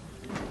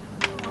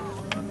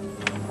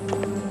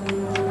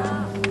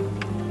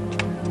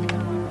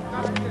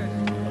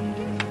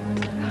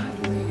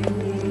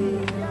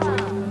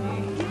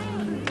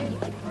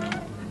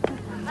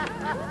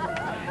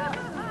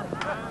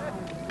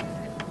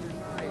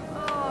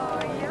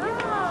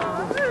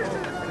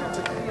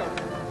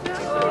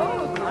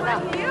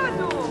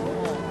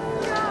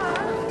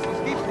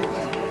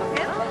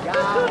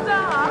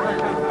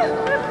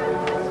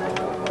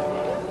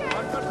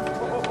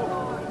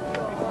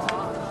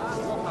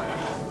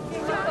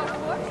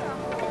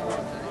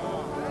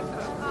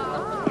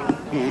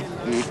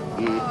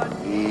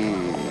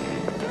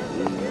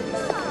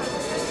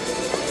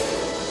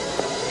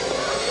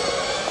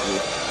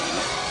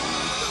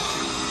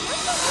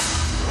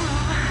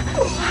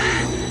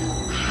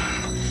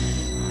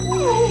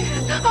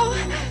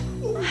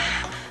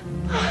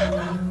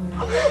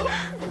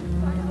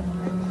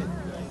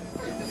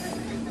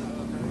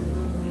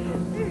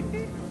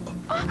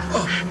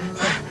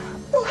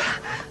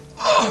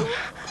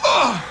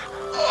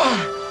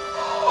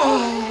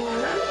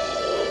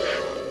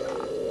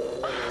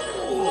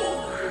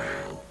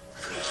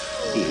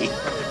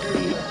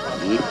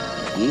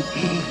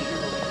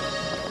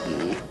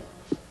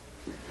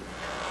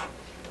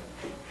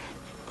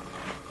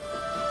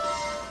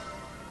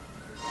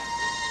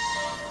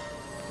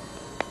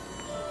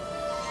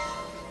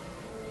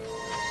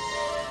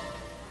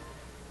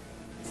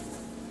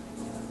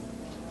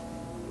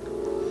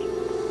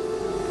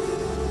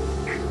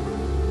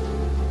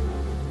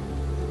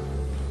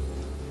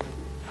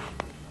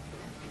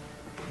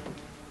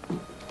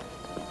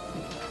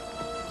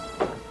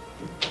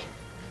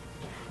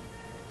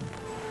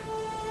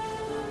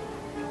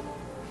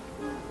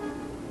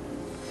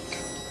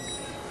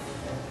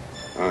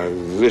 I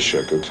wish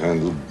I could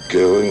handle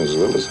going as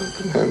well as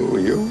I can handle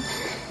you.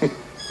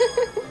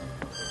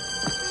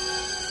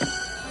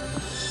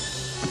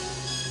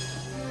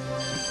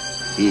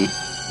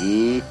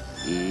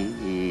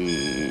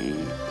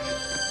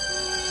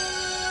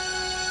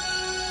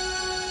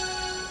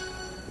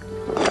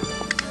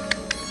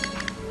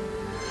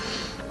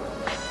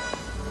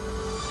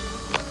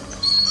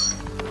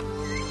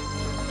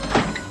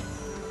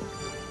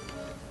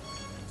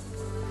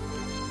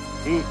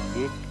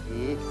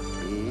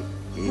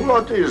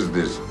 What is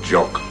this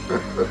joke?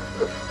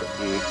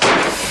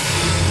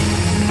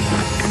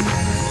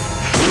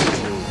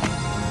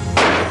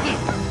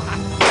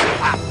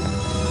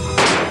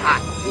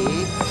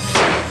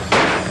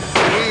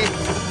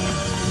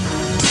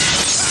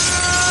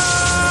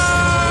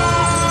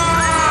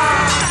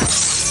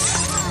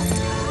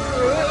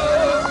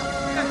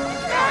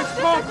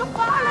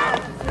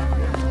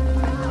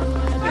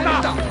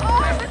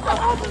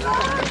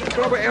 Ich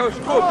glaube, er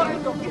ist tot.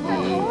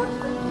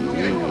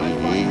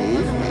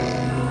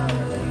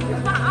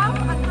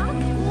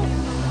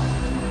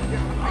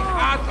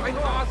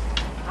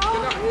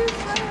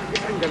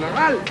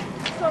 General!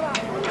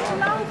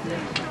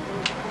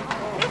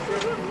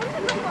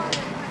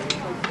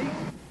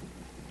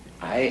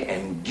 I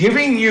am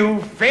giving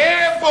you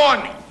fair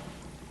warning.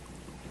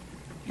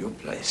 Your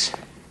place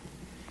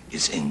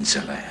is in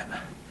the lab,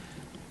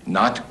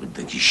 not with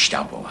the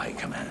Gestapo High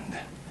Command.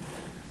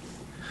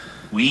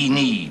 We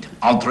need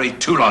Andre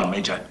Toulon,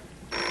 Major.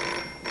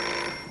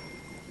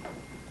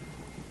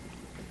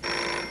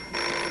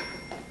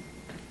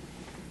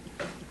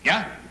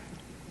 Yeah?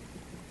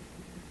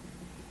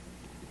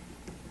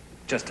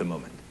 Just a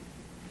moment.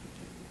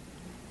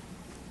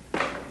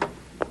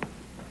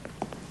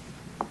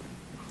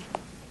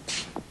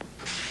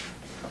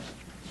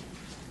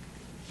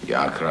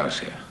 Ja,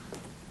 gracias.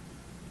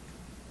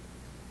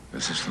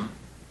 Was ist das?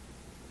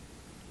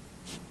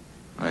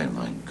 Nein,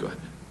 mein Gott.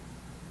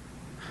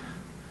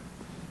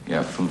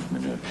 Ja, 5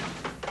 Minuten.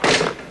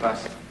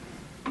 Was?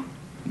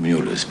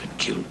 Mueller's been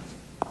killed.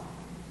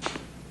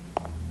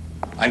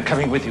 I'm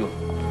coming with you.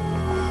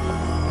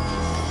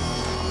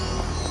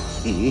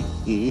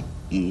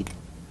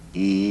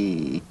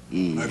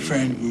 My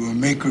friend, we will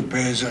make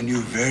repairs on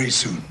you very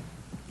soon.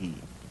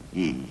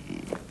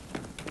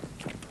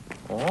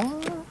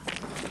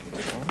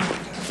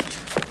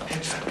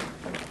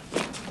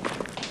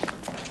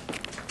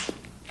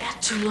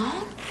 At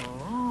Toulon?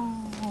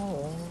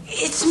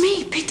 It's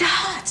me, Peter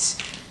Hurts.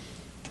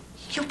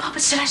 Your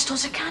puppet said I stole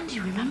the candy,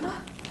 remember?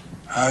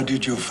 How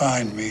did you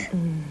find me?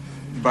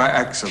 By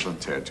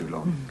accident, Herr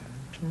Toulon.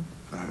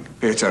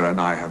 Peter and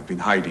I have been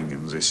hiding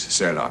in this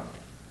cellar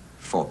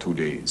for 2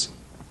 days.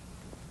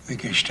 The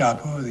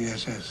Gestapo or the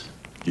SS?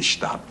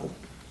 Gestapo.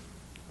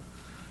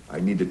 I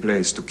need a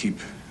place to keep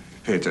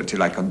Peter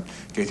till I can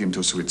get him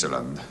to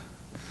Switzerland.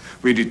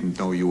 We didn't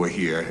know you were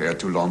here, Herr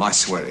Toulon, I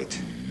swear it.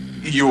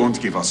 You won't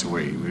give us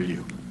away, will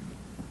you?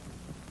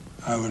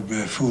 I would be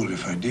a fool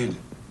if I did.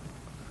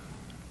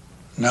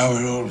 Now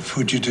we're all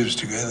fugitives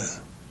together.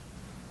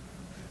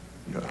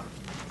 Yeah,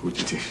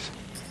 fugitives.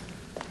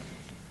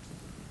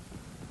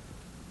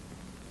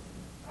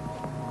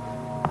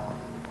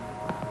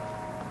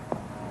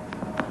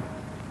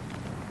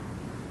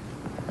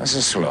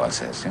 As the law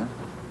says, yeah?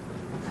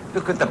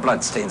 Look at the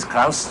bloodstains,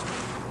 Kraus.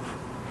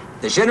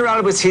 The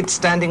general was hit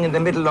standing in the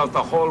middle of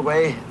the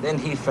hallway, then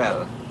he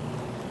fell.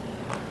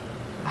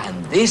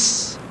 And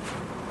this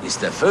is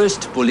the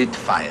first bullet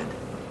fired.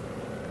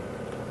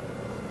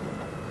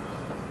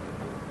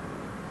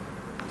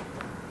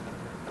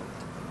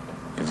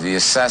 If the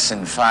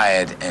assassin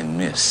fired and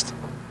missed,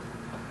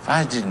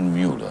 why didn't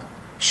Mueller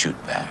shoot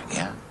back,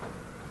 yeah?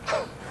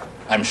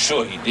 I'm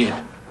sure he did.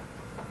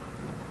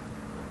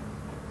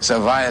 So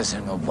why is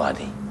there no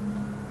body?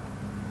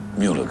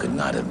 Mueller could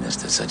not have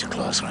missed at such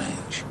close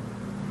range.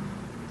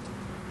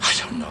 I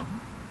don't know.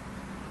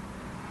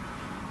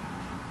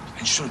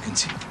 I sure can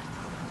see.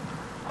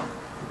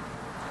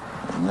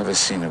 I've never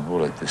seen a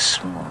bullet this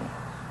small.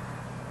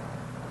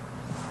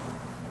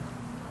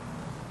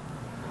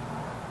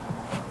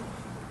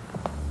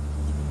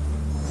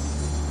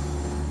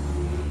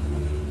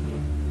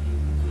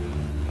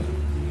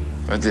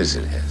 What is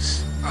it,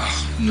 Hess?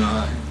 Oh,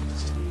 no.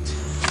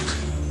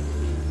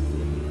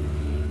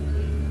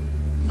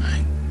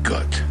 My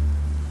God.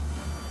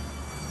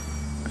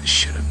 I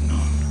should have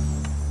known.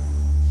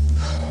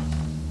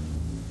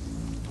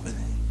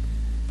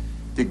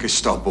 The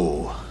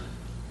Gestapo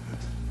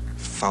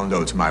found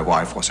out my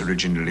wife was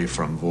originally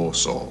from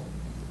Warsaw.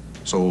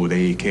 So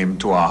they came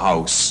to our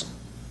house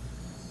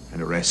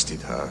and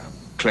arrested her,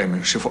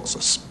 claiming she was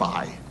a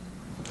spy.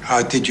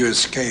 How did you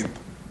escape?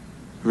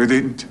 We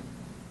didn't.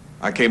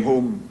 I came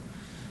home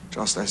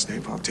just as they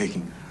were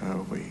taking her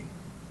away.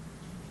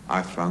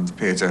 I found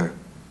Peter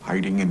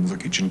hiding in the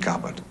kitchen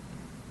cupboard.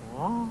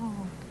 Oh.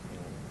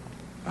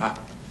 Ah,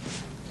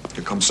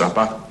 here comes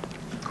supper.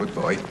 Good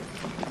boy.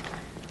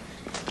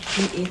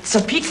 It's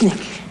a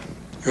picnic.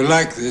 You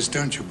like this,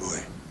 don't you,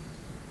 boy?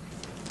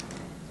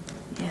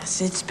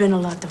 Yes, it's been a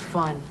lot of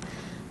fun.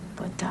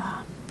 But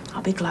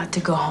I'll be glad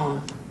to go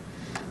home.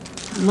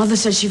 Mother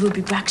said she would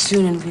be back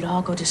soon and we'd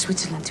all go to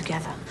Switzerland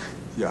together.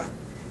 Yeah,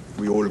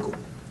 we all go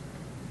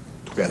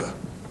together.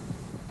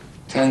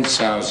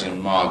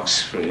 10,000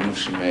 marks for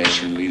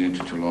information leading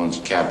to Toulon's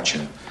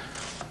capture.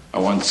 I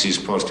want these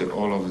posted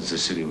all over the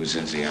city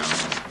within the hour.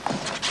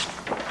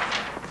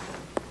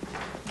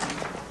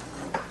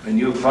 When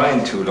you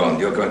find Toulon,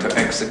 you're going to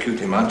execute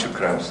him, aren't you,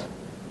 Kraus?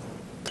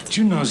 Did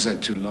you know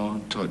that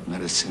Toulon taught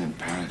medicine in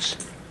Paris?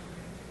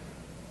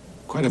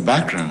 Quite a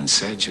background in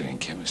surgery and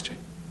chemistry.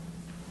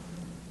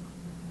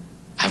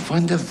 I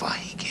wonder why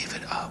he gave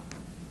it up.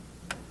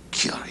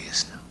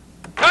 Curious now.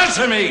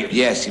 Answer me!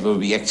 Yes, he will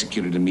be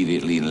executed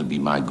immediately, and it'll be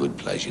my good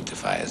pleasure to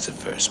fire the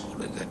first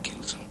bullet that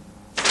kills him.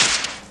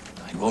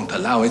 I won't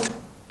allow it.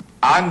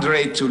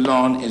 Andre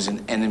Toulon is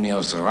an enemy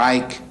of the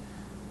Reich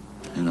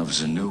and of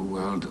the New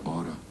World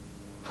Order.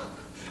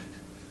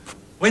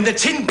 When the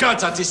Tin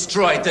Gods are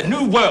destroyed, the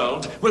New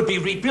World will be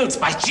rebuilt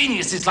by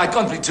geniuses like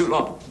Andre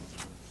Toulon.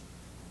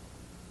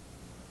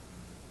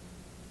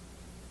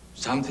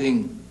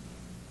 Something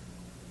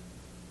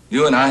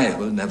you and I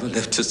will never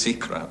live to see,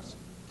 Kraus.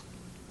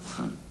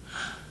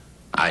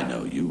 I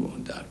know you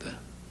won't, Doctor.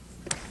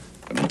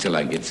 But until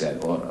I get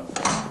that order,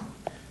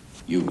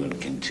 you will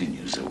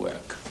continue the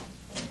work.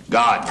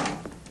 God!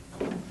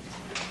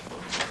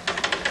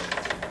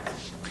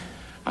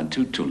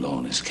 Until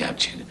Toulon is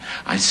captured,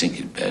 I think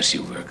it best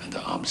you work under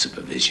armed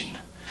supervision.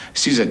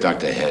 See that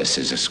Dr. Hess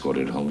is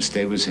escorted home.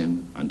 Stay with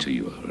him until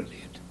you are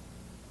relieved.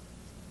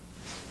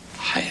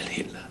 Heil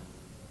Hitler.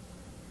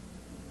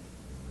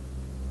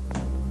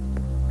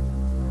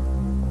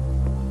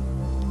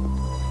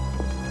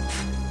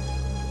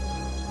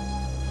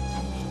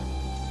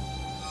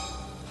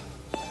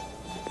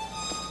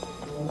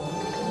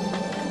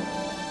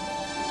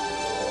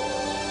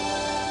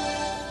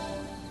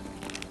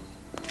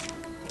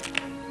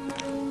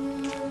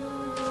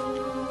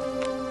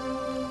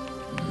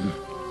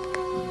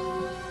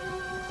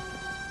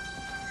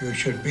 You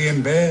should be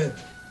in bed.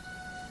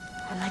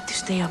 I like to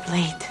stay up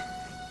late.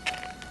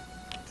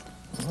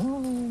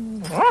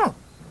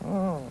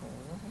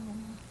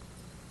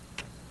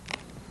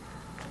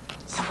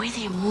 The way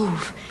they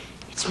move,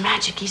 it's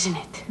magic, isn't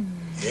it?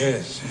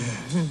 Yes,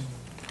 yes.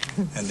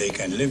 And they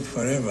can live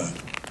forever.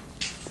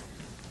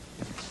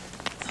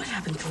 What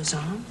happened to his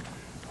arm?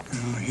 You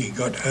know, he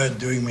got hurt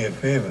doing me a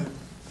favor.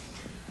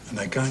 And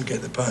I can't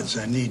get the parts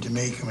I need to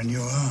make him a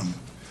new arm.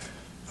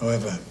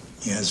 However,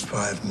 he has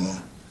 5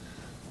 more.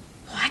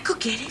 Oh, I could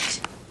get it.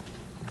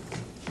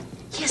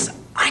 Yes,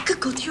 I could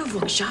go to your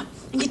workshop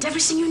and get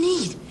everything you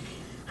need.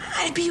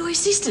 I'd be your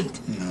assistant.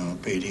 No,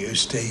 Peter, you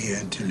stay here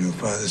until your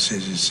father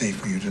says it's safe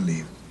for you to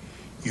leave.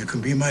 You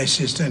can be my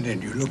assistant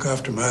and you look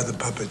after my other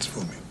puppets for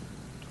me.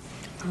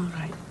 All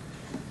right.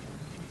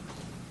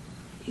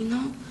 You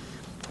know,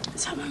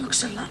 someone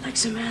looks a lot like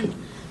the man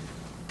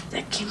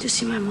that came to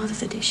see my mother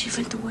the day she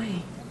went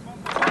away.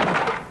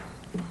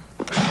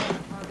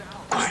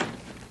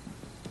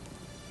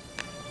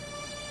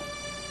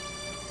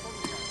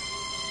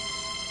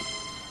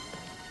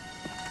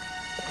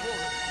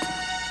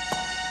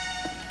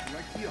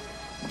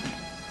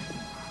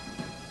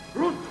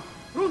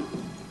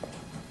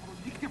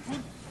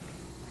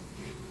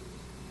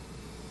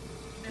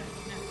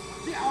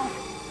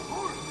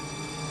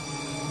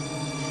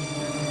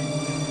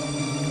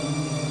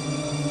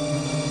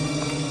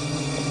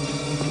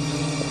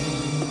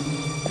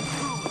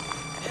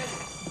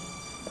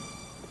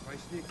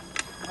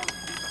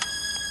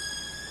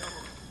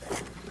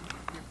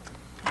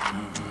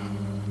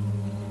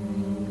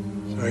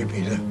 Sorry,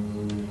 Peter.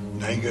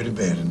 Now you go to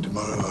bed, and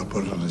tomorrow I'll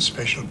put on a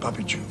special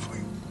puppet show for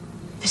you.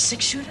 The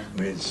six-shooter?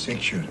 With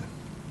six-shooter.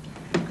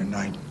 Good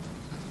night.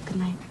 Good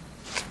night.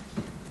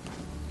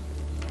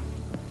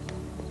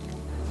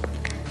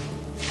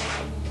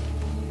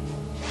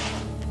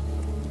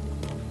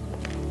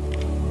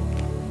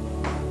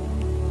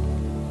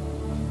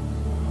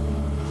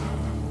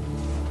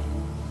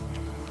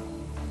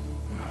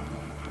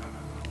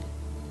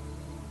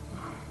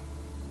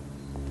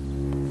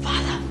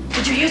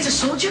 Did you hear the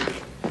soldier?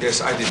 Yes,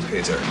 I did,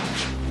 Peter.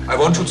 I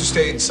want you to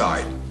stay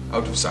inside,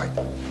 out of sight.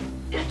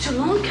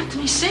 Toulon kept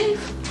me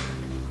safe.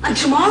 And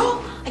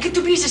tomorrow, I get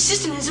to be his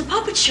assistant in his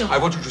puppet show. I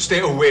want you to stay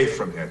away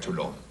from here,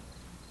 Toulon.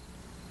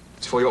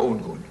 It's for your own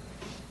good.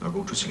 Now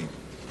go to sleep.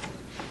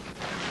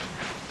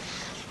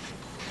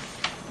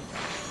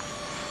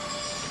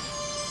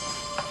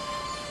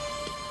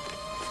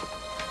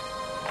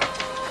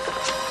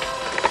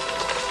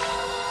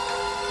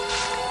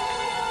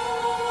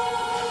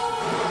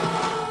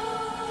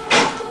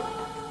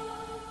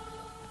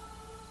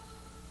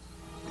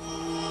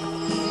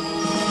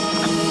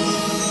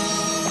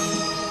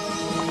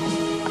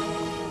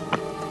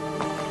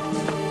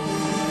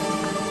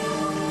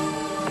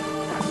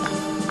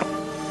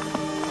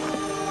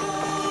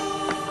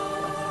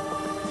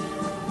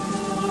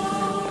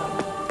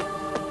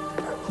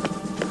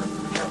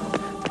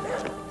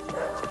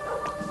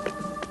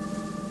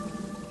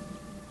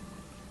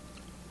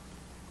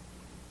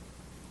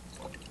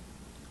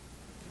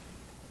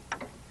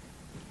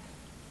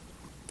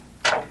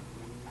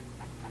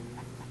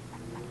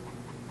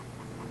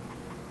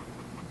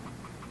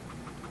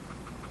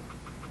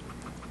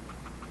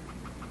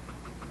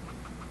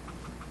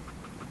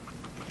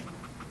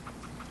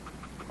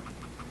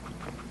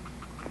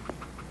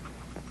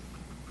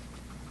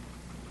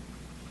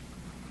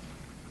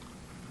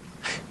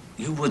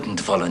 You wouldn't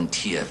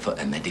volunteer for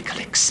a medical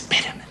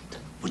experiment,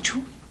 would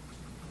you?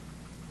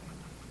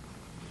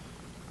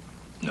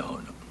 No.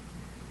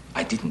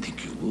 I didn't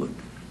think you would.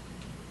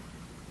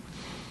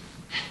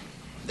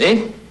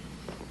 Then,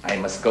 I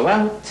must go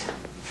out.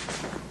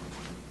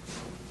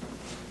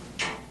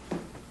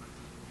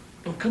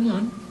 Oh, come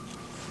on.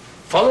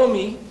 Follow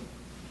me.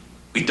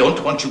 We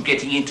don't want you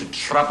getting into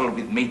trouble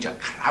with Major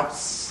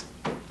Krauss,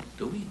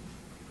 do we?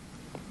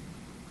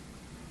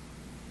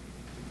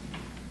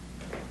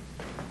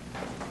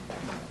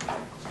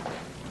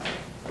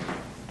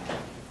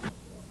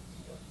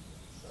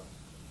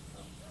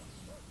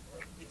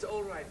 It's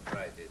all right,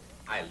 Private.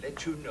 I'll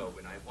let you know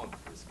when I want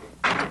to escape.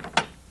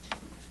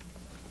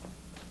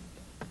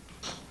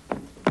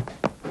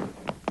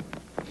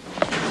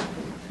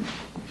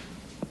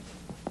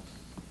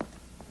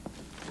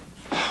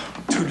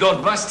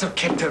 Toulon must have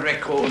kept a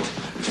record.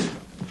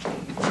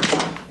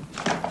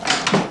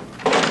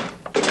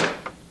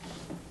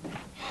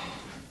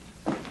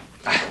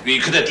 You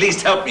could at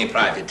least help me,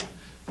 Private.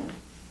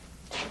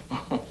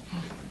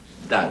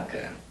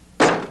 Danke.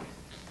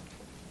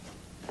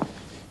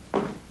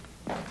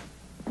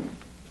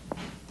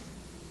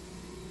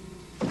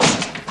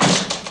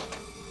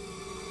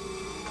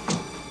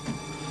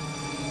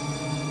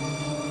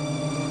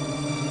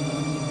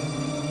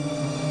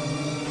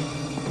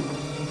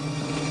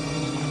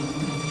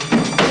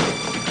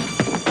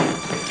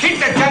 Keep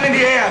that gun in the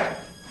air!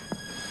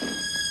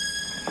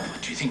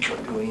 What do you think you're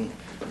doing?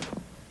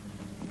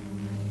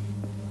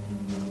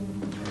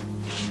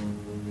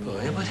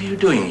 Boy, what are you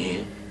doing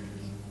here?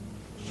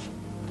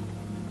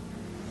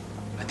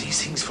 Are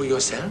these things for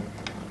yourself?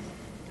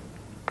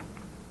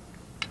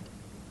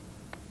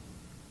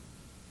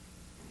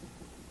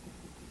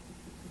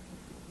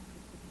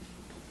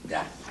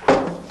 Yeah.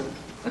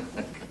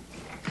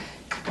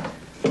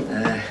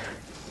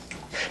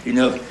 You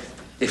know,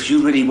 if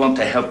you really want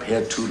to help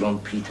Herr Toulon,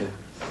 Peter,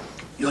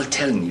 you'll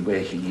tell me where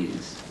he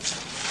is.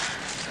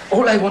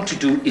 All I want to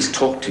do is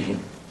talk to him.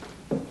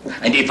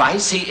 And if I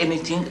say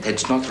anything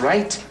that's not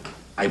right,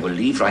 I will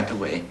leave right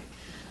away.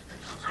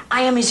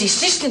 I am his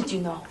assistant,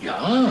 you know. Yeah,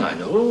 I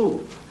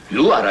know.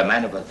 You are a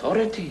man of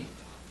authority.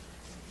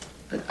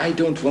 But I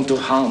don't want to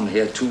harm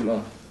Herr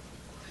Toulon.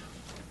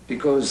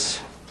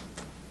 Because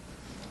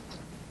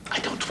I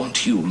don't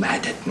want you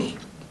mad at me.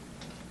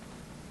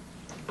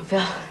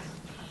 Well,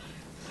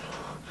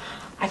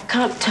 I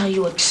can't tell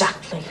you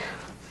exactly.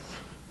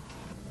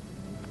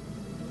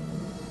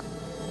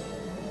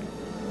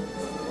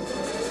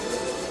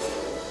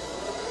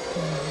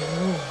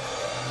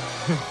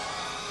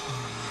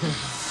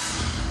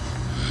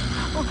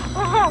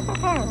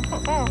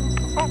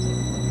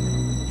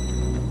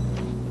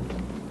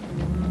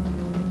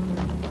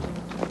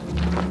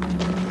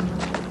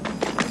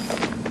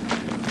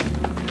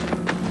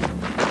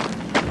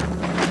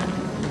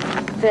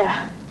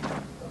 There.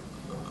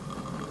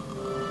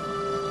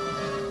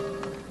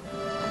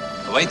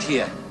 Wait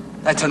here.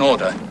 That's an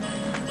order.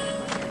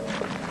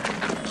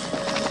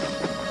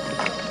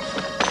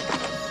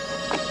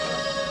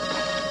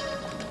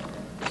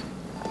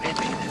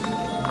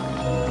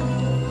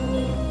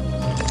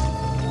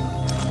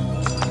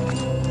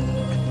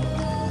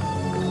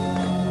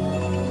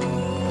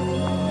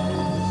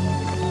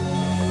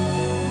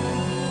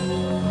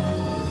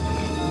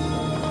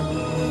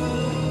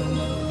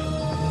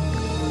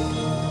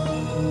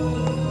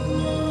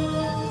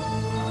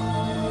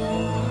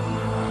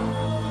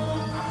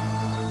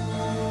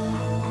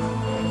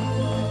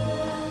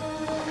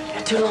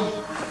 Toulon,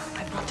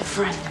 I brought a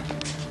friend.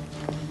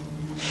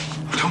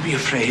 Don't be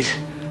afraid.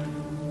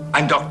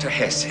 I'm Dr.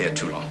 Hess here,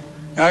 Toulon.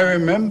 I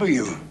remember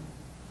you.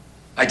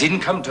 I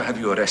didn't come to have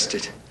you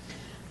arrested.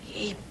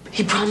 He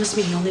promised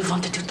me he only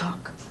wanted to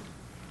talk.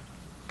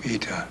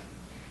 Peter,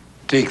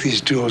 take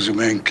these tools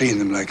away and clean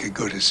them like a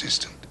good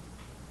assistant.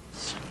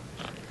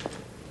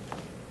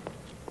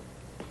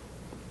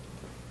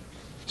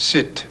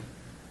 Sit.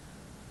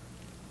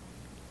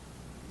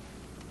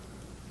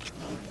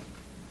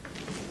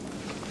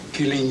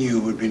 Killing you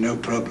would be no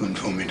problem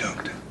for me,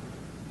 Doctor.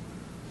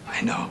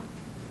 I know.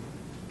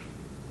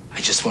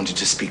 I just wanted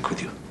to speak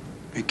with you.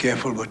 Be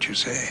careful what you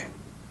say.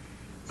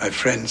 My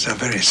friends are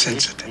very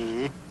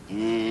sensitive.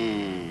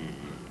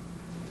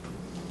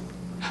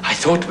 I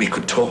thought we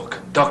could talk,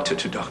 doctor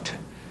to doctor.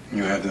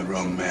 You have the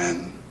wrong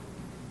man.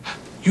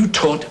 You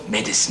taught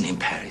medicine in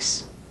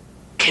Paris.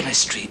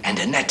 Chemistry and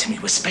anatomy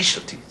were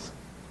specialties.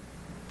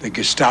 The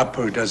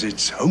Gestapo does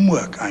its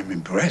homework. I'm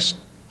impressed.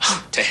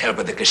 Oh, to hell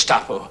with the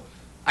Gestapo.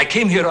 I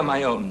came here on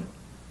my own.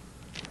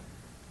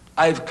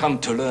 I've come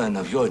to learn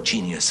of your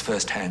genius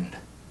firsthand.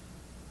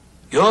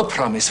 Your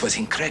promise was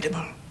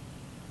incredible.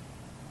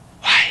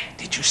 Why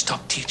did you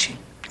stop teaching?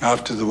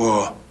 After the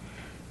war,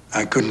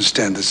 I couldn't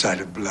stand the sight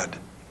of blood.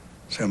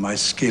 So my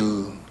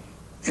skill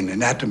in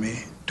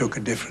anatomy took a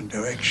different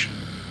direction.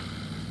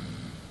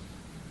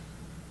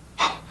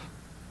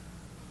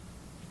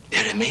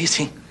 They're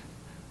amazing.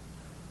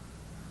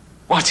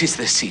 What is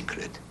the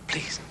secret,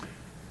 please?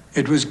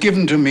 It was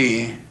given to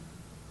me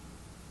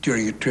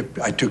during a trip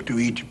I took to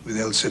Egypt with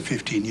Elsa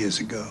 15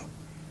 years ago.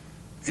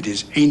 It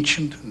is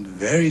ancient and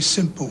very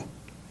simple.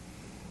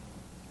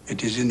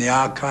 It is in the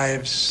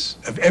archives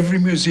of every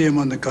museum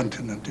on the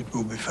continent. It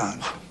will be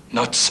found.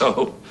 Not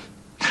so.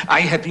 I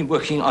have been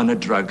working on a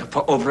drug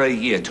for over a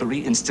year to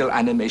reinstill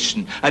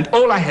animation, and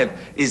all I have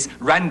is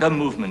random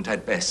movement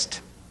at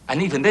best.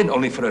 And even then,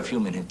 only for a few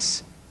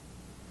minutes.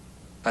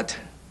 But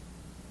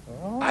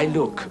I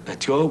look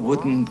at your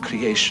wooden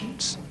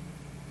creations,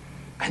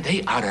 and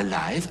they are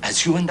alive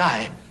as you and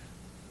I.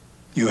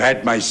 You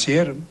had my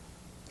serum?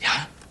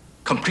 Yeah,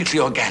 completely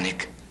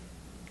organic.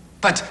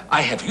 But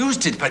I have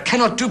used it, but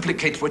cannot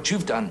duplicate what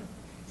you've done.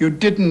 You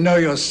didn't know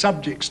your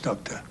subjects,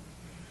 Doctor.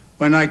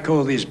 When I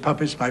call these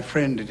puppets my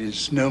friend, it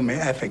is no mere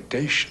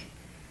affectation.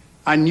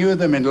 I knew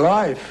them in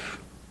life.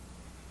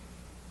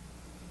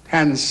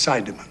 Hans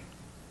Seidemann,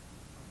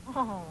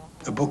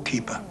 the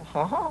bookkeeper.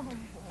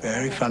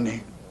 Very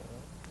funny,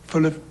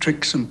 full of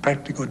tricks and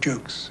practical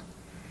jokes.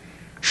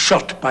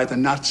 Shot by the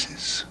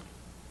Nazis.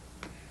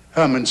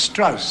 Hermann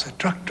Strauss, a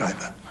truck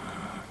driver,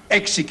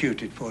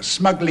 executed for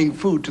smuggling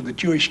food to the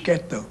Jewish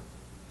ghetto.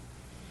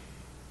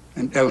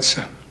 And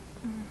Elsa,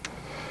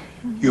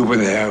 you were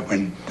there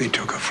when they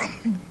took her from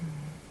me.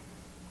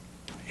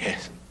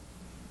 Yes.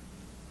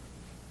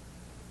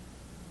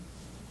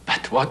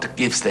 But what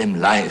gives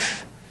them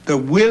life? The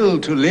will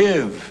to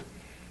live.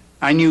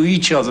 I knew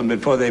each of them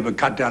before they were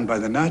cut down by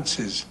the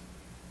Nazis.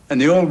 And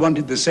they all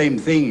wanted the same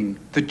thing,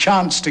 the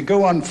chance to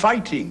go on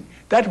fighting.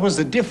 That was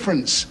the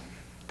difference.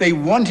 They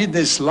wanted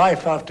this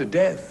life after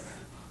death.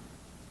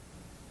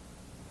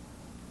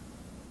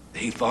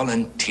 They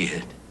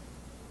volunteered.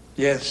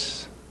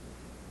 Yes.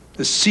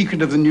 The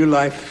secret of the new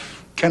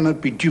life cannot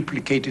be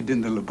duplicated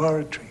in the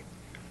laboratory.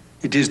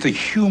 It is the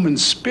human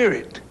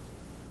spirit.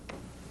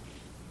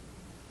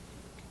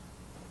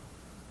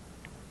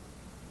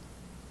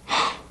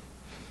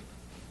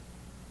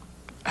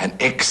 An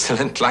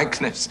excellent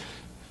likeness.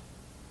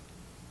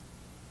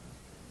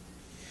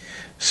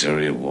 The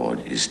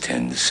reward is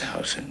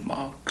 10,000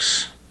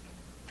 marks.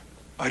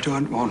 I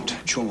don't want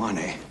your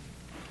money.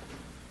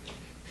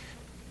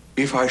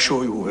 If I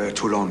show you where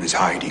Toulon is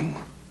hiding,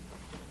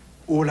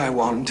 all I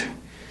want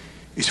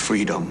is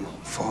freedom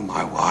for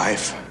my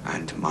wife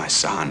and my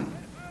son,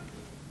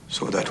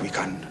 so that we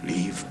can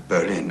leave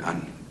Berlin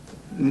and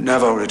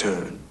never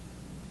return.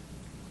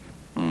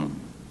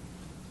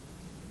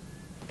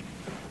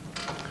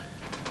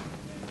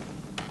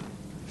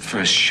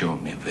 First, show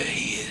me where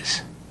he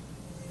is.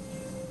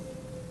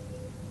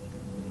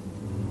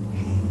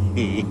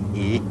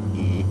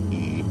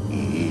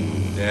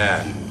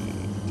 Yeah,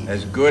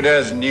 as good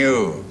as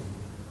new.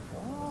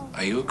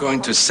 Are you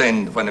going to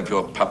send one of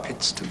your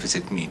puppets to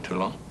visit me,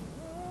 Toulon?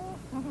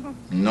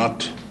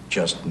 Not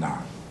just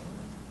now.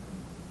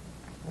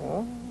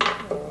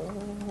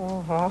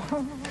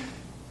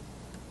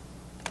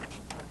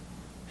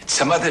 At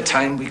some other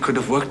time, we could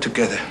have worked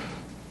together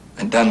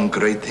and done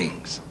great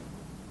things.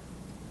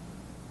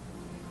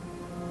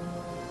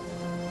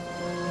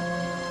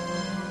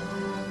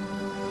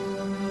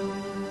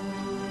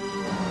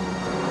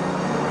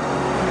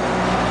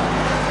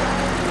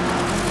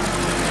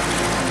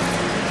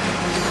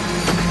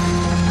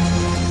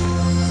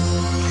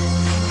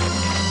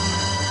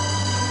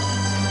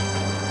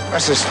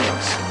 What's this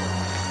news?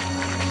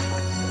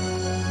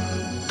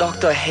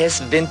 Dr.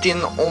 Hess went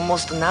in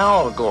almost an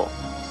hour ago.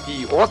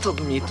 He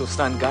ordered me to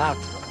stand guard.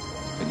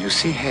 When you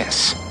see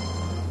Hess,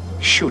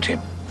 shoot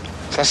him.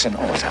 That's an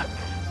order.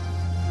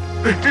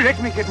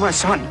 Let me get my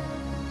son.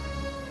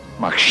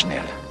 Mach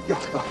schnell. Ja.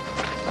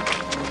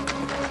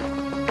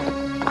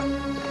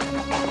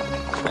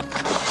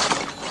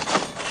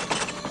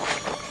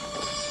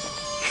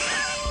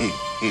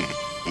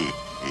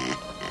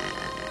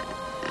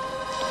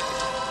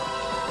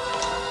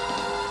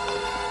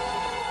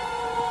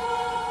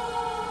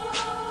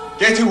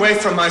 Get away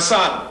from my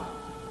son!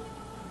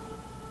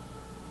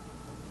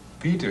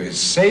 Peter is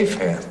safe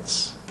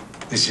hands.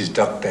 This is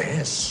Dr.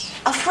 Hess.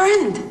 A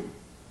friend.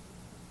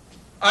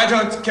 I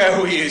don't care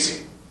who he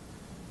is.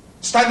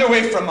 Stand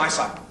away from my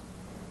son.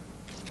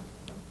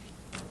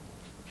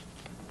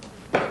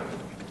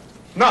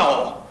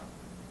 Now.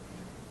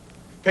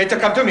 Peter,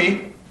 come to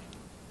me.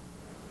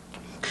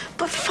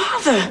 But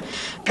Father!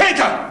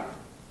 Peter!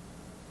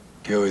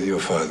 Go with your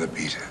father,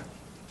 Peter.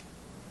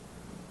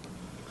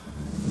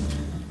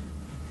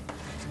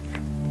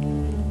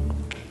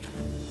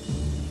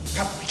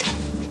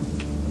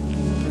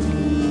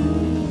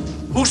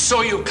 Who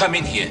saw you come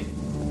in here?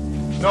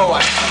 No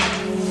one.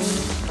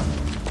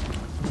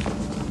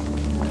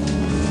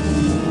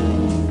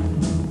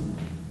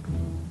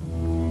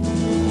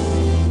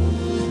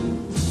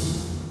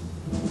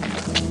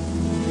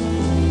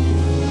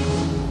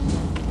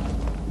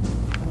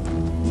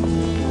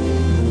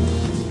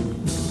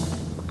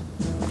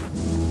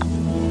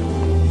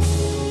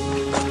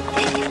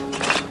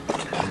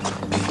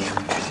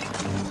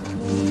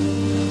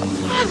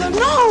 Father,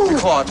 no! Be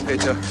quiet,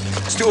 Peter.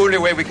 It's the only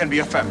way we can be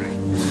a family.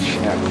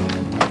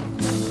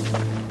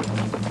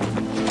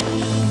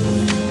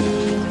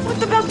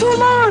 What about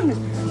Toulon?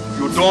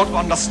 You don't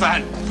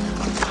understand.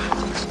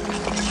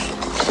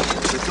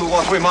 We do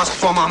what we must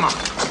for Mama.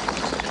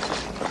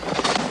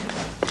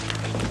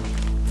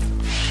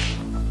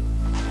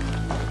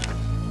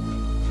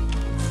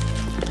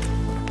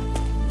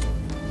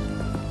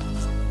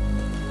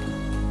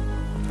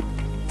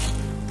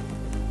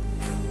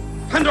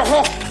 Hände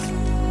hoch!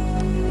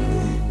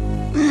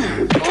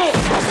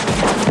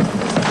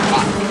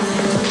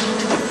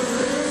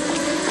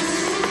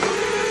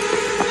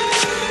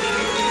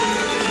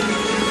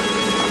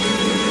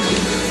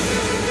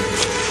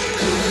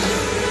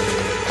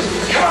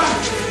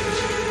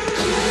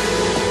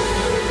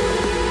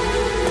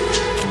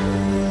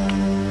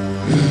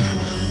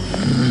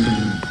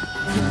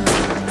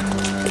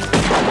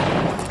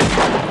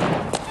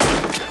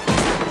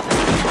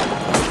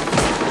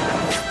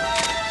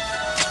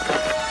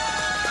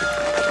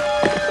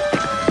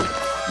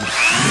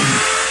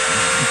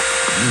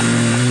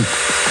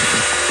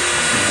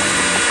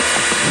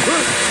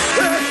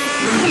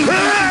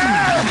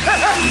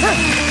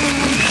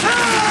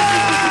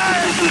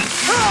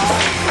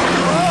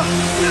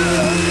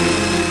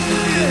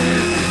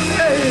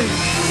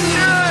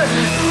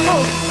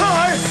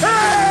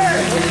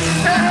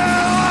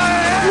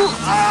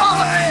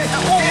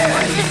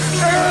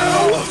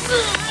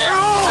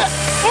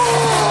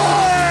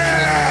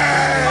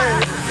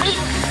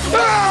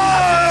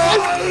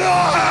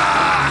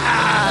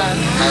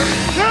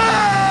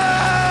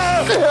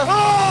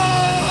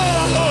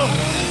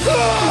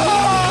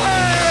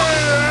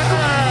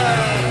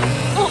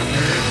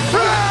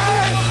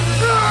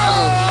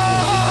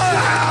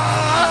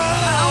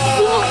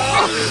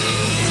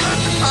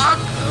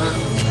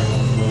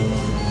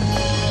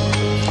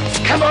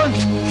 Come on!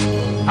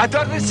 I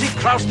don't want to see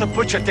Klaus the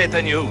Butcher dead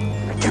than you.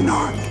 Come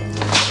on.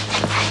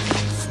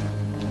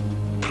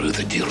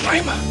 Brüder, die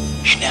Räuber.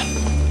 Schnell.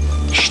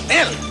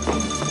 Schnell.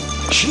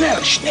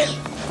 Schnell, schnell.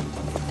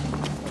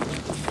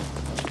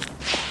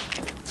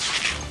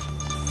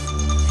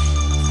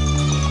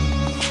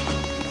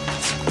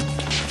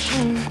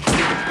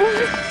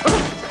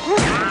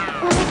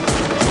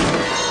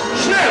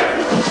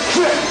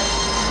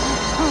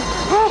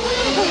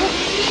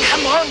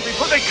 Come on,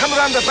 before they come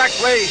around the back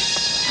way.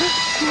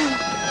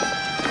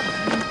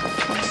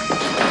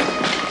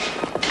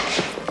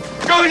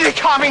 Go in,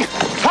 coming.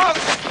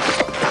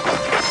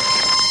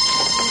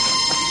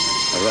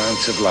 Around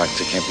to Black,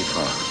 it can't be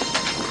far.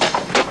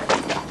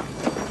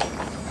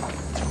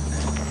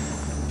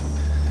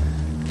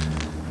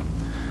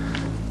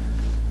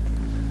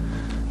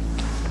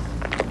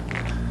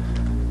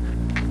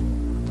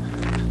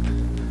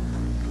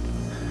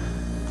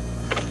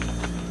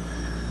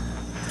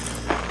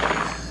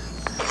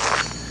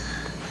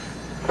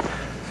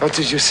 What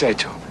did you say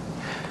to him?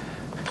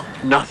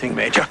 Nothing,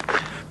 Major.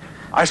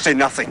 I say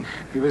nothing.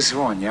 He was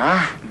one,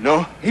 yeah?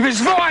 No. He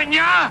was one,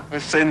 yeah? I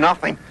say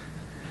nothing.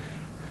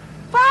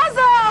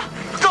 Father!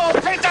 Go,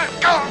 Peter!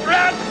 Go!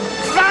 Run!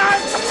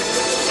 Run!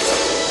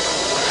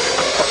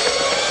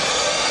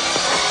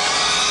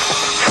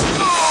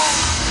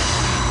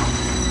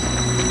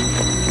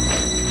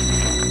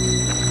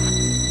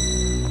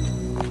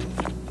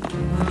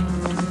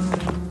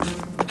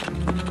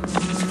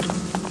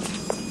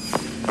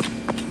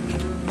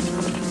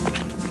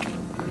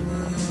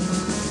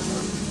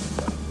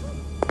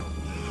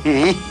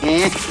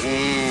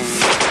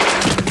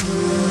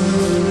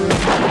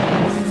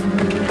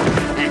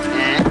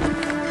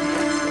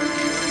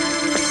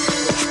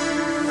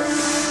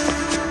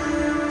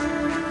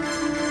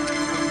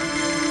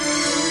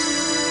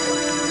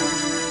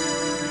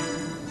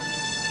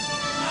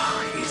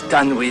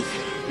 done with.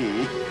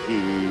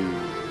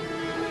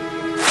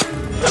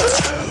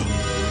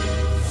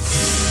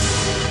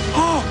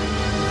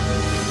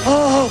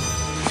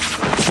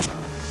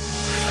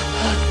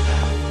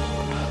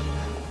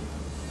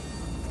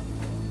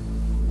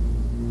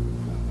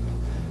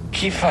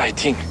 Keep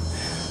fighting.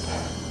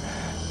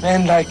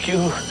 Men like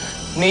you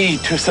need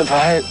to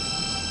survive.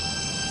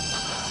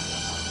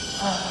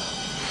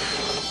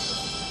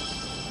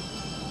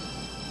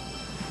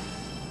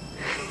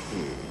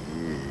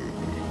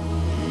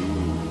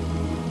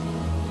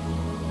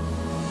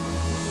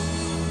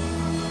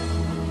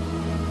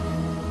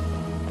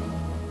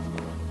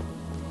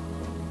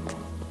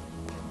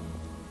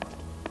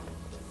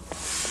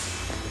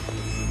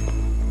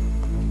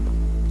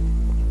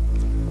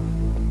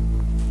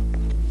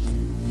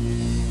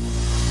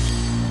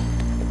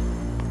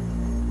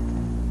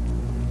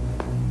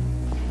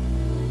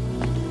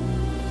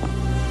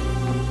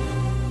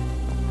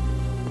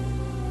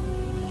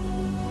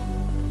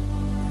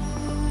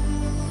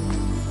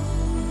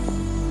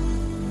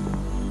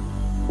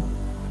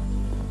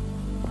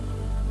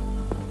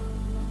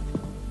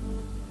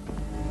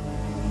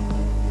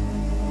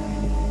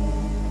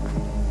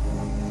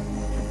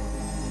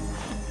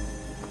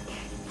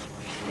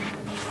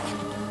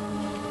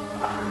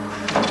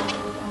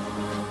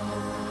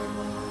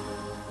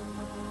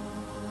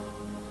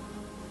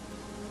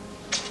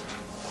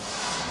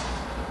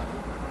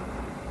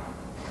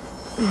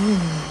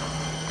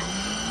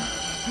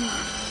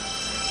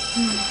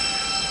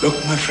 Look,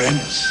 my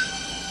friends,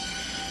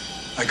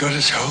 I got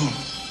us home.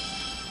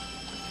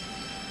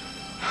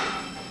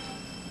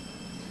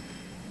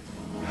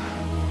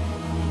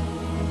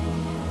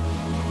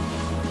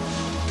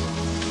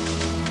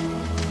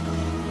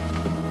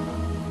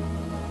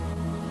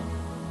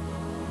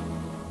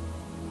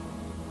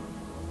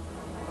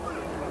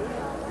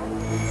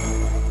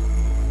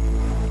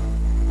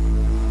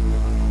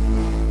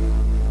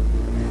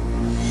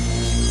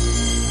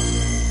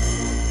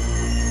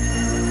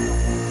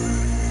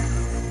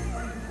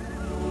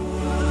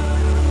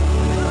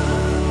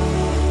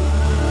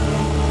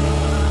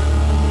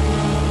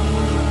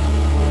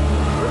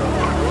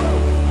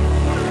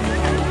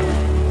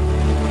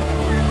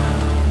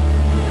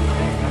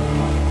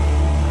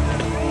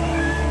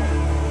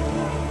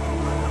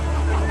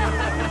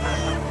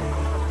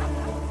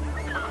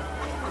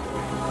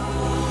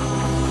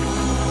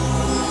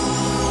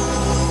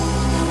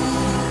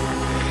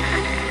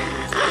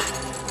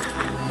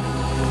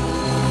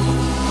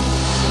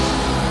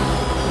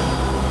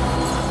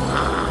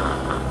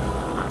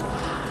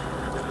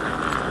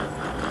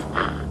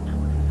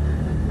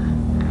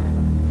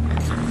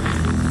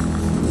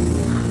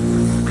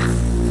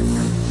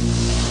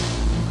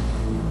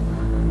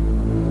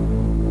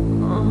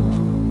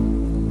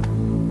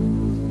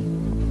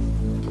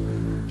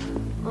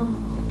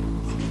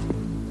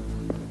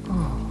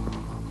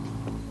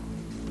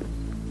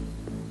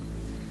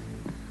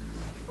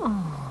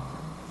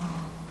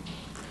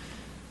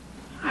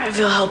 I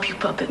will help you,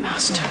 Puppet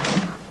Master.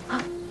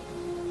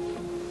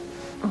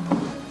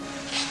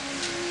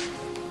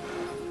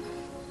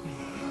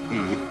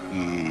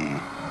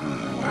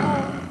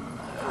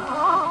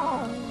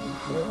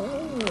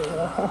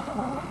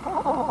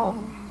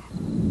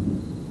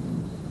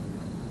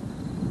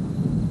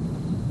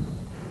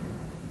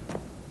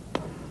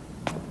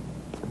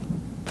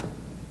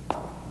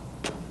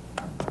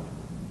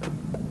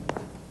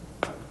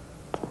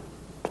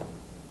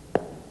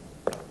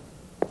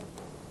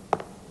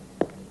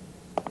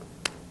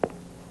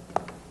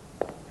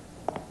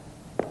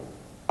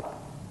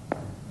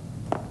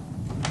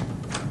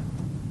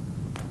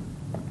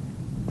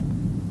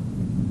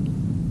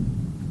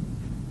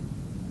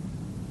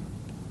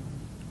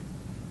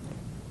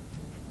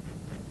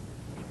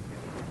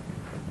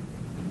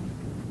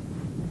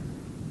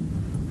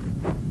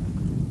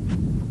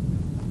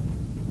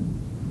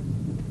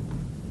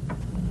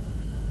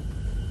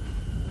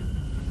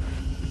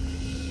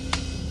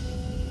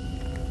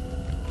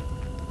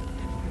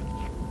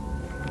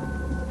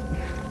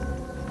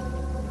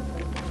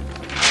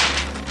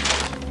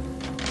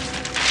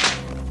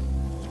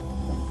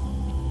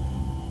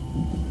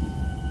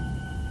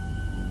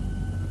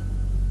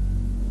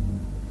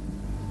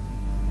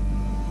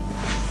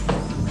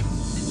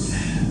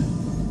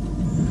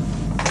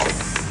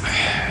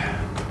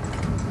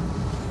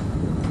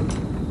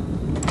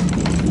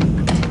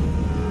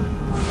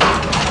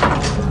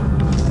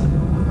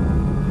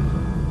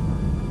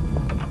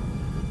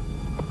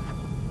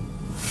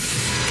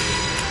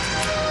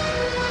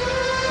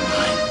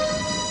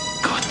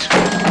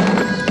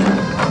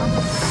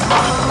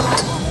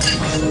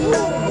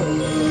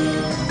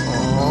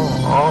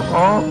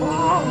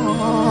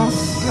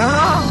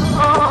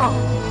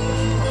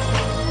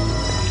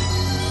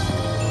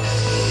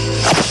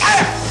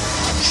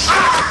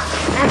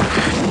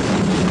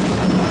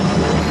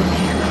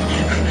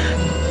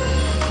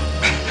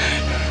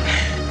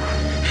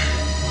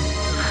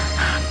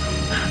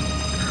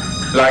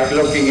 Like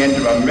looking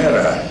into a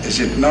mirror, is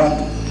it not?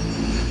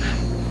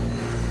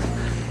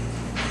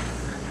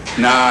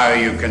 Now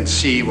you can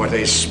see what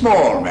a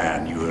small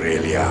man you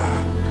really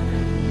are,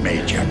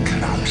 Major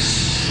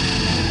Klaus.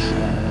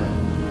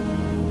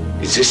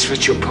 Is this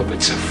what your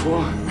puppets are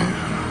for?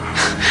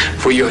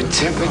 For your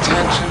temper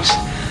tantrums?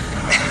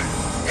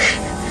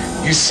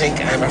 You think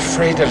I'm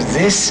afraid of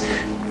this?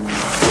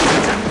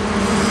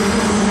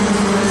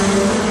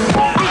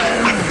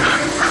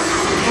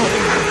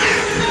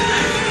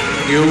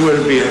 You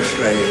will be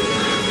afraid.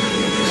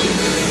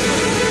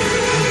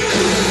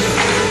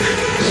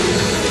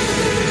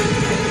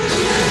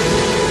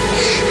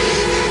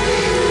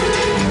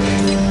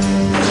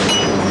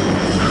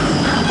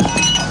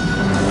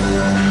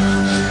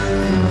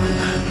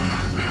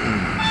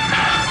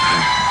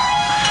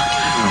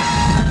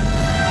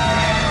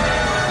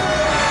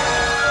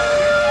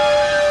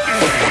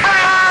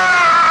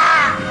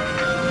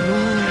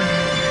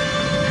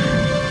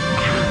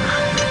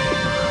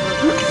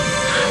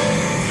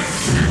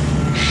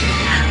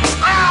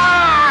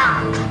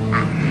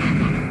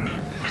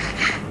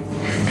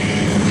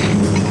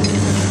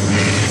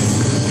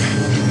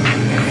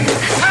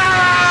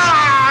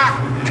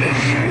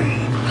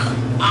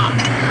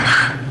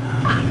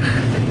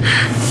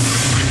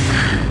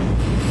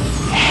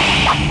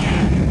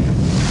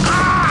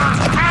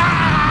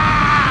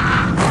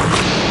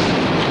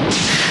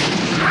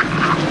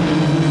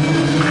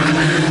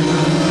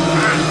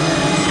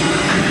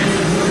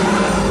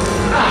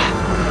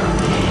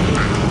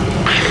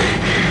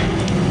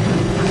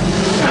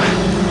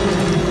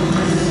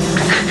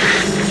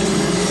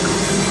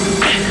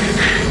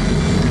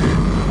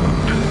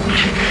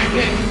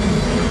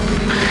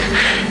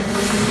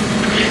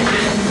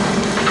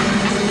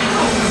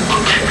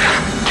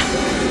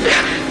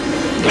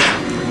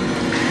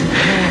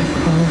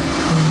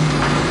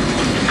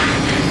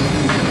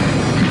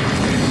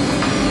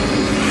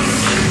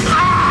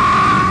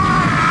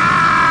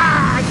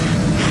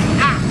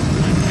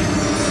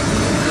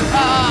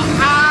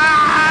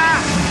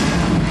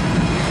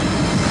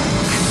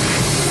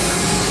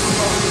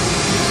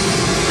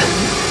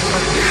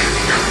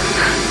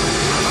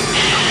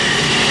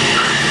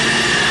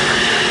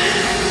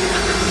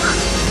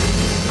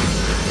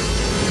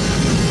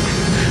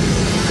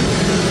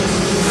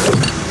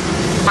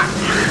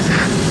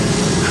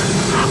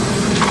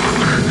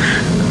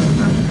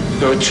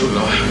 No,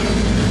 Toulon.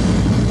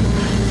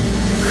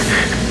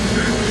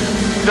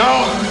 No!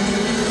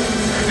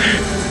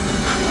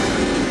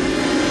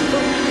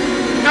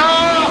 No!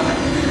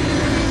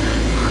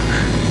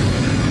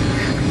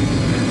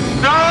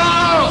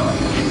 No!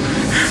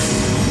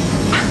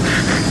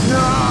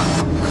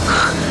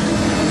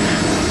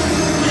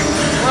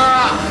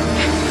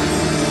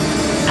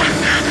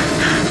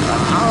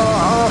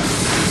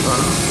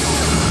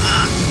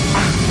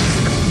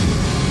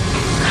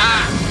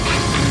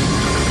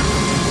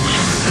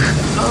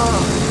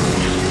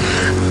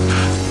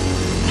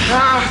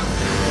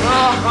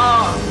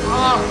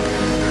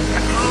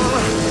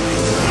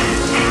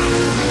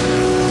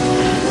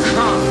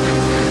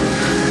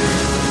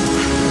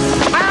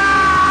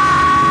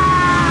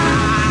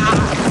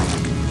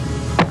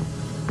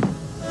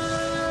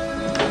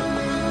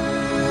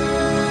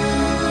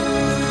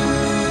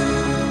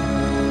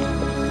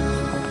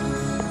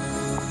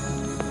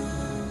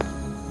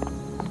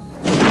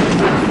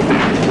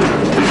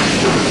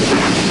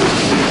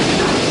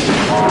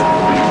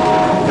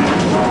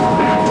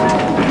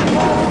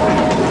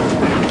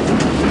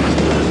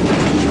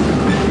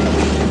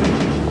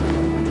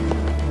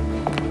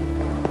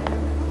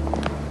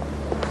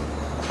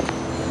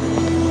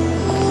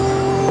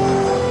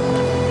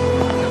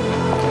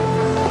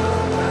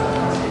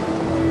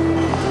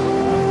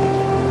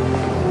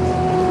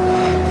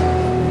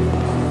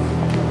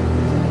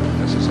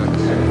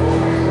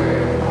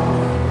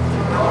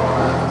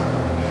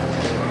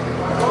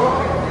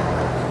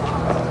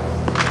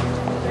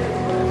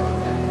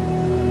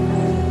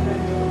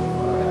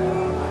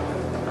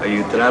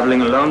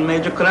 Traveling alone,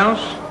 Major Klaus?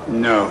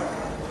 No.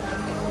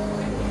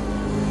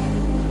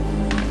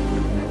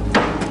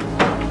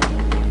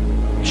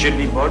 You should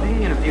be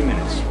boarding in a few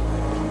minutes.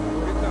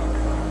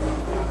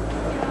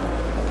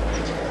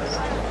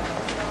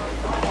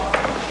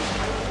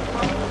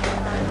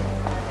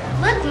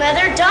 Look,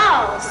 Mother,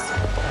 dolls.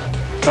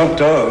 Not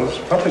dolls,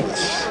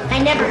 puppets. I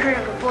never heard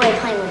of a boy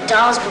playing with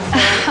dolls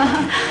before.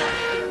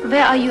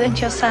 Where are you and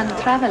your son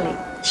traveling?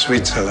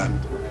 Switzerland.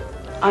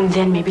 And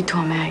then maybe to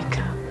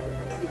America.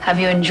 Have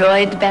you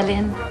enjoyed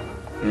Berlin?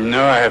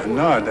 No, I have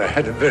not. I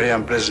had a very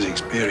unpleasant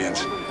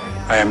experience.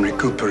 I am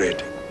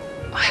recuperating.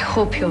 I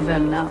hope you're well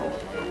now.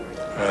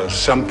 Well,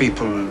 some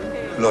people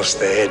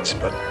lost their heads,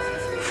 but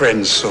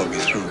friends saw me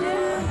through.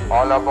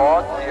 All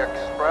aboard, the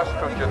express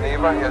to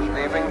Geneva is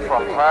leaving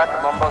from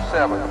track number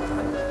 7.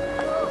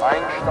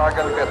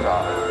 Einsteigen bitte.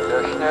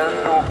 Der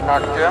Schnellzug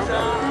nach Genf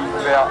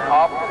fährt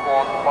ab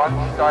und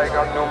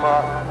Bahnsteiger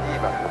Nummer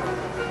 7.